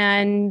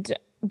 And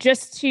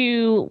just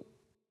to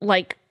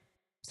like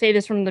say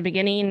this from the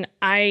beginning,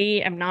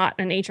 I am not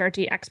an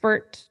HRT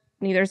expert,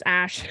 neither is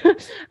Ash.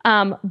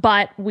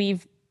 But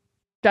we've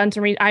done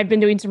I've been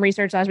doing some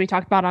research as we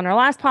talked about on our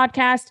last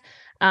podcast.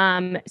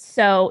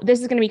 So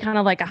this is going to be kind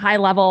of like a high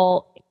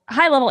level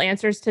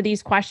answers to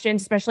these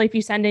questions, especially if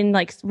you send in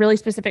like really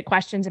specific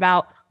questions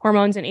about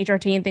hormones and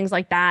HRT and things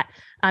like that.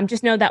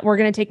 Just know that we're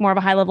going to take more of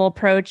a high level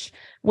approach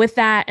with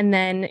that. And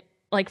then,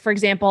 like, for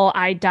example,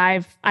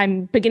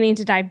 I'm beginning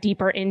to dive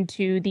deeper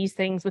into these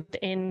things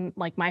within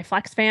like my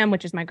Flex Fam,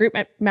 which is my group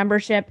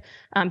membership.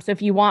 So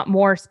if you want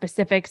more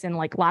specifics and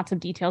like lots of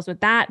details with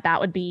that,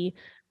 that would be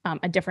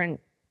a different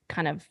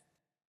kind of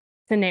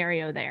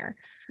scenario there.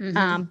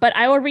 But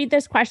I will read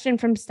this question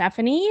from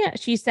Stephanie.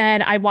 She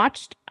said, I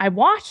watched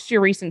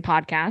your recent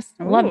podcast.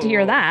 Love to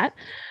hear that.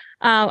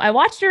 I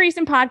watched your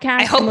recent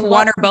podcast. I hope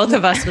one or both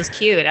of us was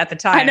cute at the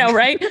time. I know,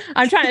 right?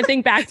 I'm trying to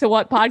think back to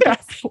what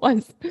podcast it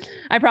was.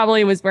 I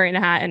probably was wearing a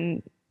hat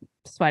and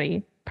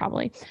sweaty,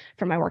 probably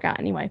from my workout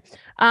anyway.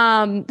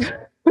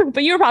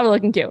 But you were probably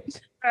looking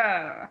cute.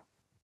 I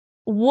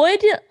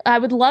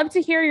would love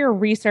to hear your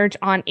research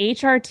on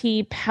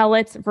HRT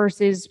pellets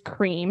versus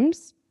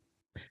creams.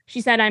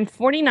 She said, I'm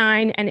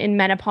 49 and in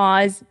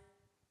menopause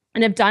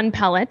and have done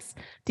pellets.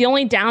 The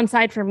only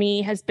downside for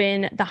me has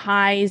been the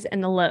highs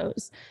and the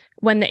lows.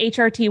 When the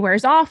HRT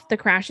wears off, the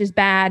crash is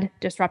bad,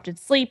 disrupted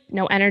sleep,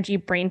 no energy,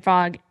 brain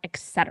fog,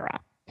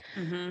 etc.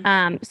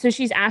 So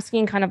she's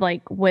asking kind of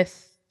like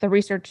with the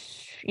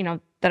research,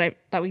 that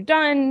we've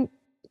done,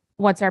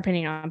 what's our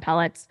opinion on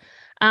pellets?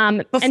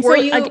 Before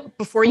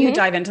you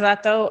dive into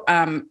that though,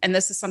 and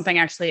this is something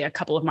actually a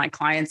couple of my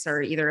clients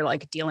are either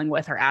like dealing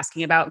with or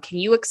asking about, can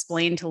you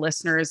explain to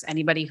listeners,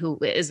 anybody who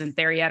isn't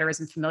there yet or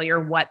isn't familiar,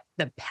 what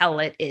the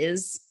pellet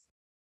is?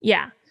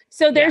 Yeah.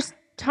 So there's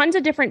tons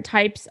of different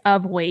types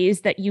of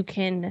ways that you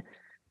can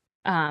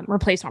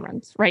replace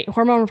hormones, right?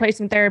 Hormone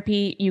replacement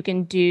therapy, you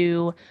can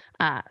do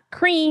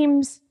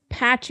creams,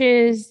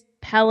 patches,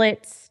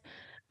 pellets,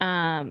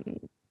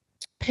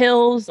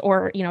 pills,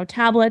 or,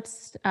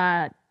 tablets,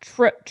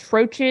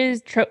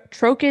 troches.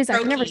 I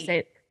can never say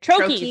it.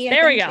 Troches.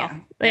 There we go.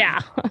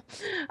 Yeah.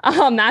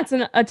 That's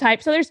a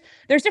type. So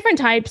there's different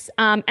types.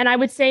 And I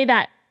would say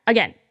that,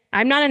 again,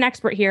 I'm not an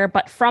expert here,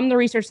 but from the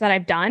research that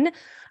I've done,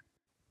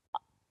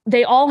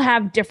 they all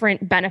have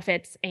different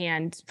benefits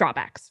and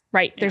drawbacks,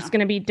 right? Yeah. There's going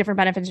to be different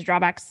benefits and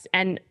drawbacks.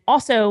 And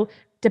also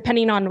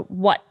depending on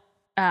what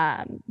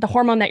the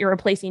hormone that you're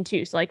replacing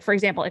too. So like, for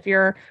example, if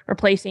you're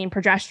replacing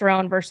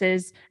progesterone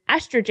versus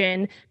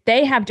estrogen,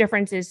 they have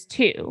differences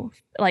too.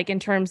 Like in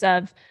terms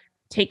of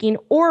taking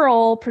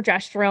oral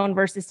progesterone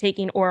versus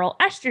taking oral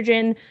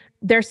estrogen,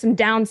 there's some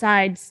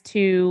downsides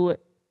to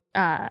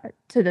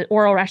the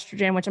oral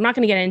estrogen, which I'm not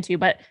going to get into,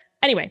 but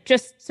anyway,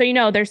 just so you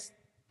know, there's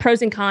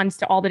pros and cons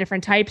to all the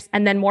different types.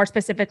 And then more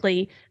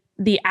specifically,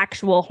 the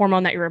actual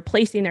hormone that you're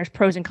replacing, there's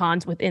pros and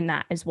cons within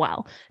that as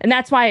well. And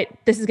that's why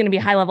this is going to be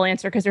a high level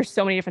answer, because there's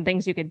so many different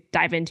things you could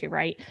dive into,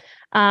 right?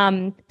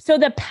 So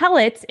the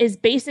pellets is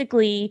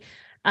basically,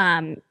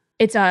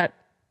 it's a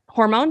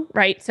hormone,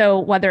 right? So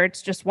whether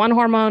it's just one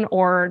hormone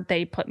or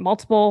they put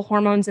multiple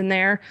hormones in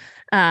there,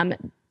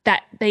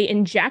 that they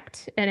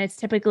inject, and it's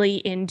typically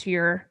into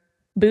your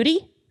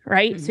booty,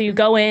 right? Mm-hmm. So you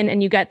go in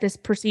and you get this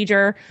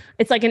procedure.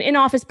 It's like an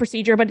in-office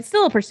procedure, but it's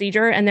still a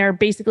procedure. And they're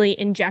basically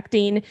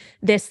injecting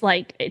this,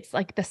 like, it's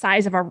like the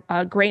size of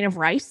a grain of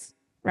rice,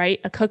 right?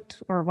 A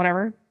cooked or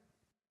whatever,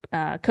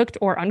 cooked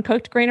or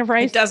uncooked grain of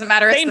rice. It doesn't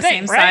matter. It's the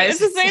same size. Right? It's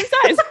the same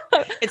size.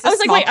 It's a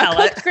small pellet.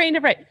 A cooked grain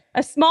of rice,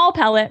 a small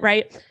pellet,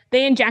 right?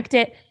 They inject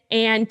it.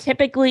 And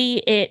typically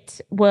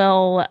it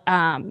will,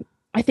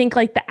 I think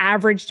like the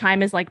average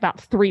time is like about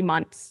 3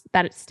 months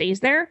that it stays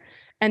there.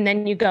 And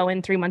then you go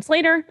in 3 months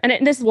later,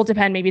 and this will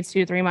depend, maybe it's 2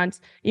 to 3 months,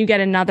 you get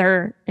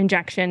another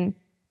injection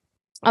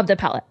of the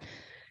pellet.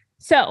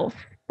 So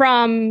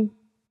from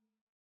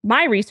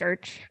my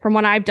research, from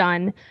what I've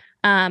done,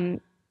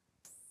 I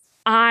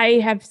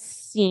have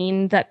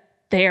seen that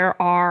there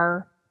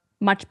are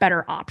much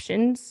better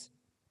options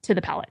to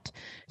the pellet.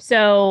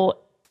 So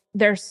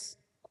there's,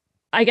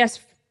 I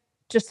guess,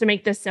 just to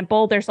make this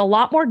simple, there's a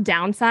lot more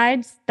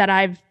downsides that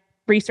I've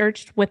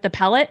researched with the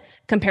pellet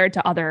compared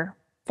to other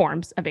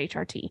forms of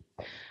HRT.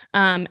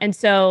 And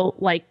so,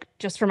 like,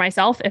 just for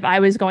myself, if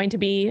I was going to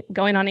be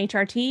going on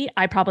HRT,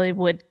 I probably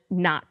would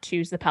not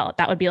choose the pellet.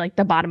 That would be like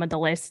the bottom of the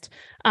list.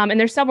 And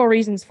there's several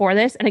reasons for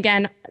this. And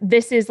again,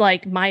 this is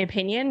like my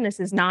opinion. This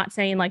is not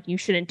saying like you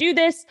shouldn't do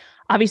this.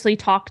 Obviously,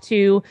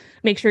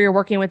 make sure you're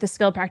working with a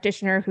skilled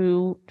practitioner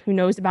who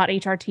knows about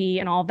HRT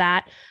and all of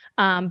that.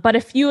 But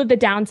a few of the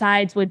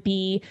downsides would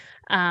be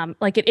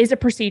like it is a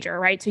procedure,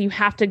 right? So you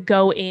have to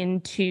go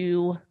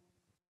into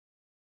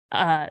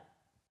the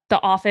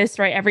office,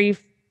 right, every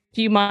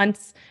few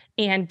months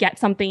and get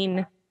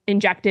something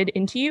injected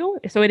into you.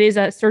 So it is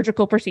a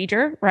surgical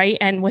procedure, right?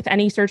 And with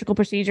any surgical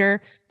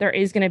procedure, there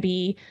is going to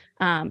be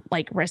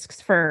like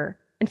risks for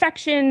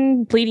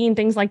infection, bleeding,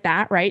 things like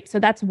that, right? So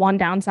that's one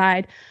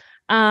downside.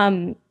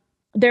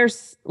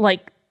 There's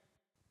like,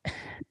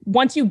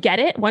 once you get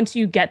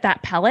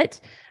that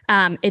pellet,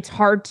 it's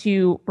hard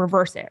to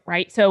reverse it,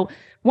 right? So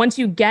once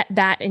you get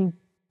that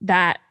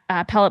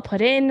pellet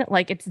put in,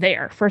 like it's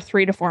there for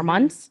 3 to 4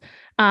 months.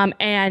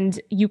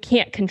 And you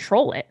can't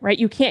control it, right?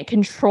 You can't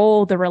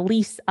control the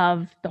release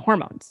of the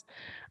hormones.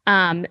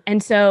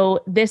 And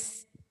so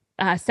this,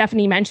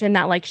 Stephanie mentioned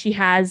that like she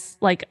has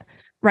like,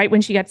 right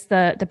when she gets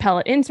the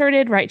pellet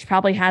inserted, right, she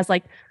probably has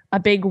like a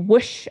big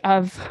whoosh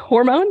of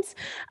hormones.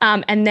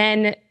 And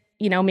then,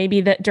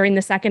 maybe during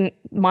the second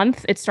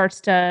month, it starts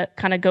to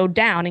kind of go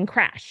down and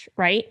crash,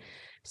 right?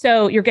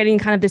 So you're getting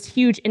kind of this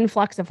huge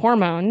influx of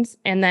hormones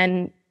and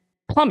then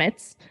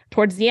plummets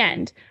towards the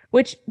end,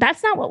 which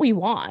that's not what we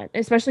want,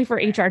 especially for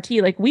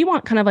HRT. Like we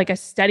want kind of like a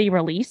steady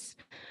release.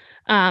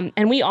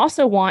 And we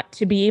also want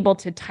to be able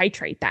to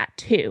titrate that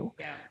too.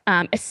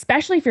 Yeah.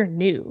 Especially if you're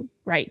new,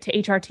 right, to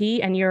HRT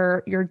and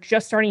you're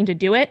just starting to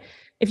do it.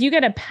 If you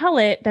get a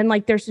pellet, then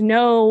like there's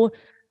no,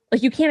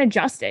 like you can't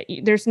adjust it.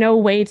 There's no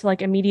way to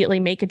like immediately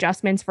make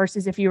adjustments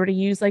versus if you were to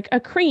use like a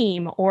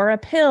cream or a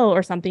pill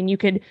or something, you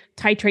could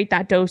titrate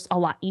that dose a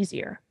lot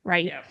easier,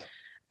 right? Yeah.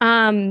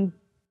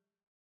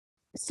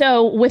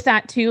 So with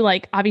that too,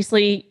 like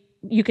obviously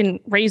you can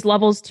raise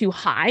levels too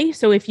high.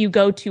 So if you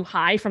go too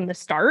high from the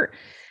start,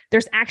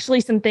 there's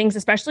actually some things,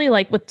 especially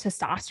like with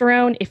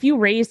testosterone, if you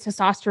raise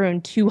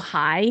testosterone too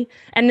high,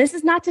 and this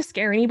is not to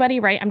scare anybody,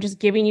 right? I'm just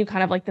giving you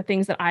kind of like the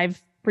things that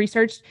I've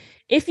researched.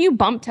 If you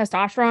bump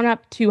testosterone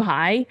up too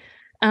high,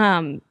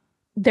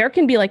 there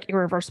can be like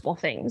irreversible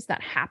things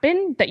that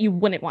happen that you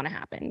wouldn't want to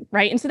happen,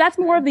 right? And so that's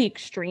more of the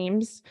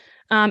extremes.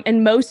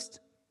 And most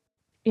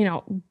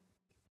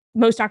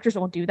doctors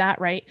won't do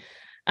that, right?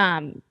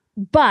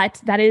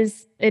 But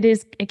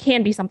it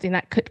can be something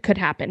that could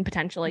happen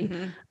potentially.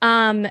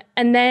 Mm-hmm.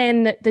 And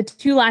then the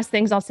two last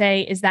things I'll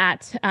say is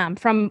that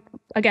from,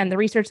 again, the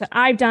research that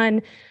I've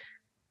done,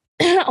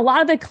 a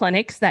lot of the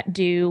clinics that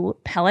do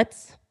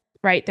pellets,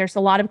 right? There's a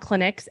lot of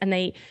clinics and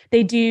they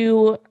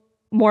do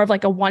more of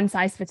like a one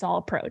size fits all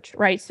approach,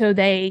 right? So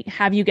they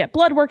have you get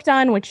blood work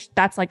done, which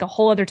that's like a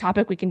whole other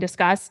topic we can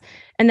discuss.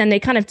 And then they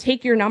kind of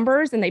take your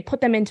numbers and they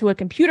put them into a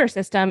computer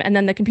system. And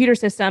then the computer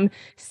system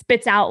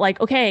spits out like,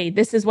 okay,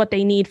 this is what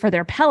they need for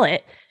their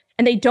pellet.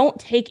 And they don't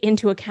take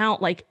into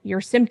account like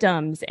your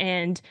symptoms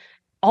and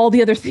all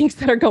the other things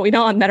that are going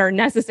on that are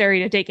necessary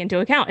to take into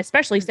account,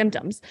 especially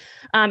symptoms.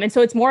 And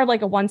so it's more of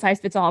like a one size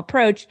fits all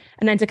approach.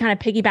 And then to kind of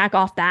piggyback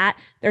off that,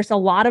 there's a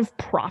lot of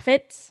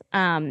profits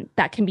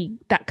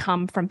that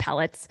come from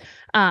pellets.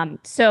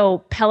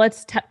 So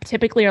pellets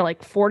typically are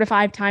like 4 to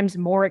 5 times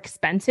more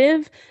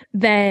expensive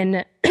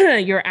than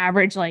your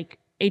average like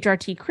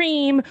HRT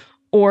cream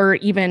or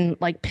even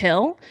like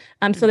pill.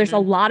 So there's a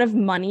lot of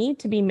money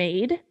to be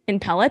made in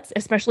pellets,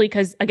 especially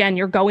because, again,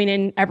 you're going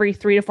in every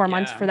 3 to 4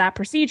 months for that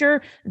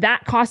procedure.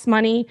 That costs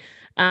money.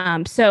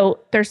 So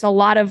there's a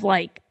lot of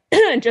like,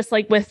 just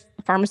like with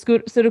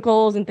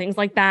pharmaceuticals and things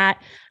like that,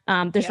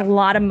 there's a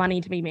lot of money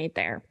to be made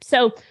there.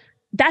 So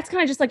that's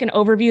kind of just like an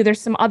overview.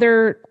 There's some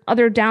other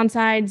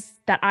downsides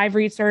that I've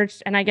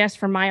researched. And I guess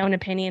from my own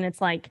opinion,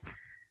 it's like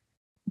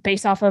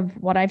based off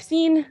of what I've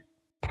seen,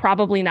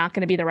 probably not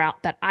going to be the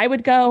route that I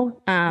would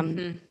go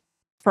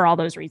for all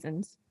those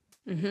reasons.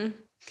 Mm-hmm.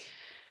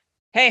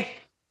 Hey,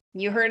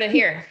 you heard it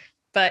here,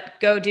 but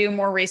go do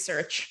more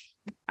research.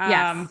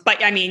 Yes.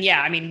 But I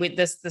mean, with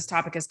this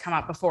topic has come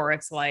up before.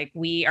 It's like,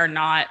 we are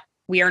not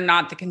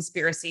the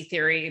conspiracy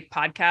theory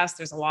podcast.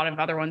 There's a lot of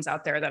other ones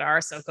out there that are,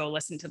 so go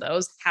listen to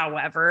those.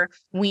 However,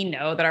 we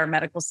know that our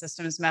medical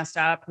system is messed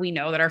up. We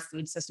know that our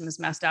food system is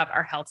messed up.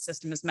 Our health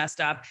system is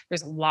messed up.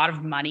 There's a lot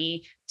of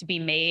money to be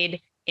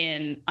made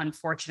in,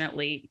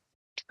 unfortunately,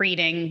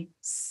 treating,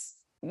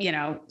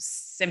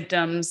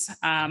 symptoms.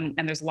 And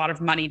there's a lot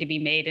of money to be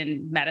made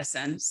in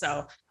medicine.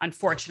 So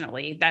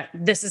unfortunately, that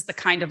this is the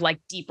kind of like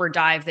deeper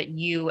dive that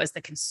you as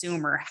the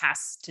consumer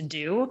has to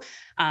do,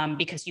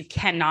 because you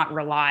cannot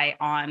rely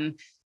on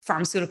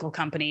pharmaceutical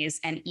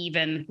companies and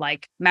even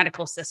like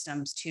medical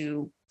systems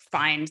to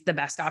find the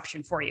best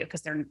option for you,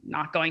 because they're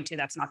not going to.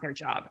 That's not their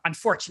job.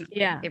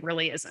 Unfortunately, it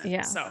really isn't.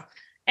 Yeah. So,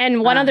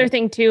 and one other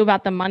thing too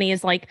about the money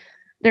is like,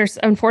 there's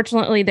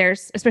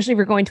especially if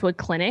you're going to a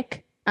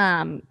clinic,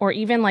 or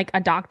even like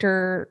a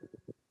doctor,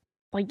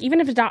 like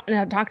even if a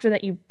doctor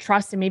that you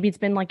trust and maybe it's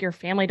been like your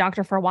family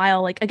doctor for a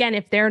while, like again,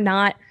 if they're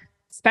not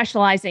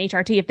specialized in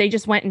HRT, if they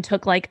just went and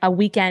took like a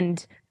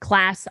weekend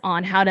class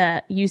on how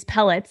to use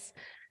pellets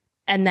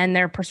and then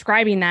they're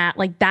prescribing that,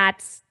 like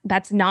that's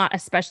not a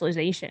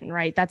specialization,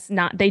 right? That's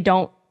not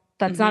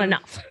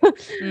enough.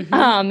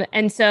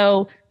 And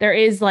so there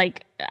is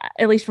like,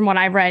 at least from what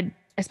I've read,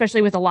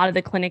 especially with a lot of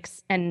the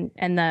clinics and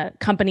the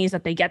companies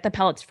that they get the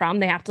pellets from,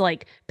 they have to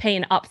like pay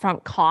an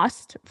upfront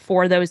cost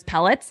for those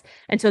pellets.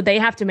 And so they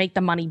have to make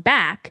the money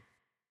back.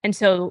 And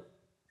so,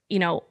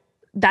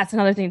 that's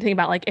another thing to think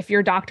about. Like if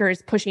your doctor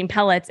is pushing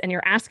pellets and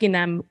you're asking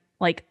them,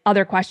 like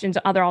other questions,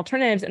 other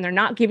alternatives, and they're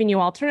not giving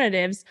you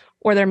alternatives,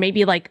 or they're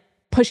maybe like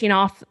pushing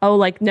off, oh,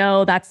 like,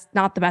 no, that's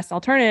not the best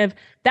alternative,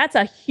 that's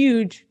a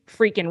huge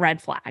freaking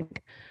red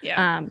flag.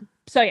 Yeah.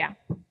 So yeah.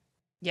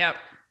 Yep.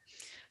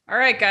 All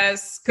right,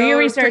 guys. Do your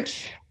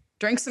research.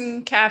 Drink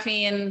some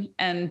caffeine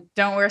and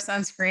don't wear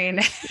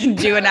sunscreen and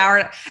do an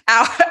hour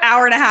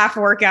and a half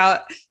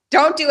workout.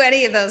 Don't do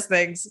any of those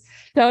things.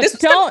 Don't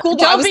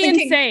be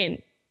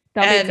insane.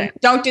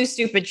 Don't do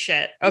stupid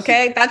shit.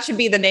 Okay. That should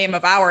be the name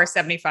of our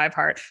 75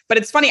 hard. But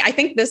it's funny. I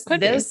think this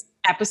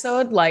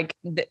episode, like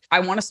I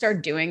want to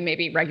start doing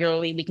maybe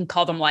regularly. We can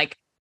call them like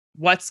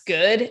what's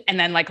good, and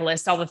then like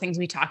list all the things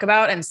we talk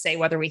about and say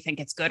whether we think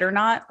it's good or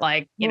not.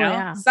 Like,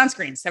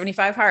 sunscreen,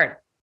 75 hard,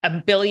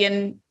 1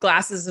 billion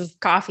glasses of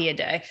coffee a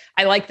day.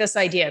 I like this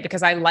idea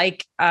because I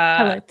like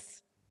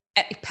pellets.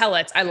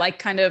 I like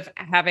kind of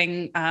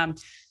having,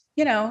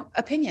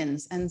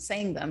 opinions and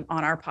saying them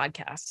on our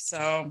podcast.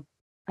 So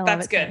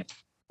that's good. Too.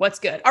 What's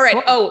good? All right.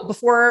 Cool. Oh,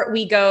 before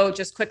we go,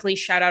 just quickly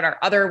shout out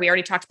we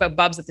already talked about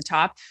Bubs at the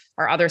top,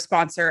 our other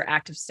sponsor,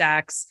 Active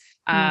Stacks.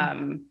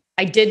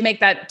 I did make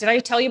that. Did I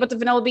tell you about the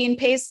vanilla bean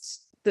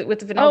paste with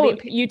the vanilla bean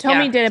paste? You told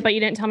me you did it, but you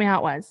didn't tell me how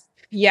it was.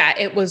 Yeah,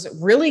 it was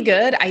really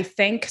good. I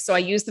think so. I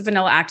used the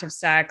vanilla Active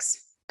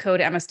Stacks code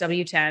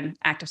MSW10,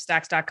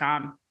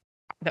 activestacks.com.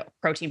 The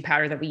protein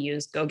powder that we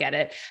use, go get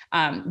it.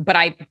 But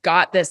I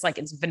got this, like,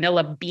 it's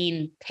vanilla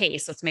bean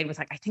paste. So it's made with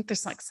I think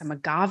there's like some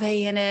agave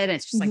in it. And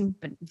it's just like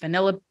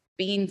vanilla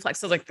bean flex.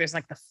 So like there's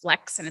like the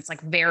flex, and it's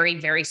like very,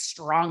 very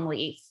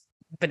strongly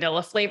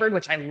vanilla flavored,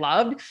 which I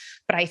loved.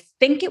 But I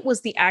think it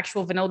was the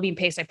actual vanilla bean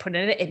paste I put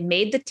in it. It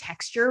made the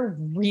texture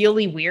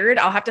really weird.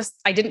 I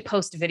didn't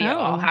post a video.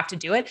 I'll have to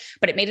do it,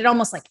 but it made it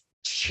almost like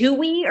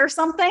chewy or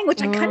something,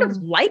 which I kind of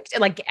liked. It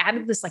like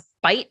added this like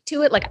bite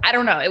to it. Like, I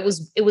don't know. It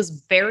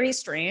was very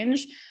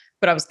strange,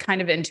 but I was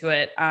kind of into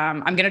it.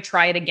 I'm going to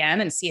try it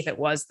again and see if it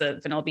was the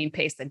vanilla bean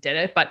paste that did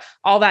it. But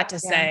all that to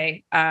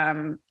say,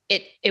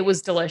 it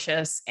was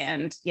delicious.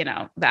 And,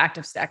 the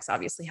Active Stacks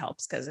obviously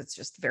helps because it's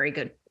just very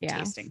good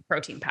tasting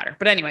protein powder.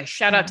 But anyway,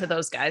 shout out to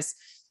those guys.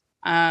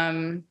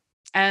 And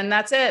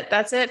that's it.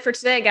 That's it for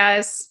today,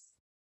 guys.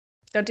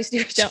 Don't do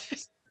stupid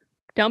shit.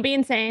 Don't be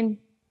insane.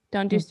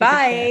 Don't do stupid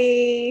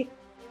shit.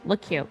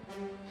 Look cute.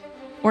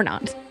 Or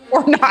not.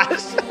 Or not.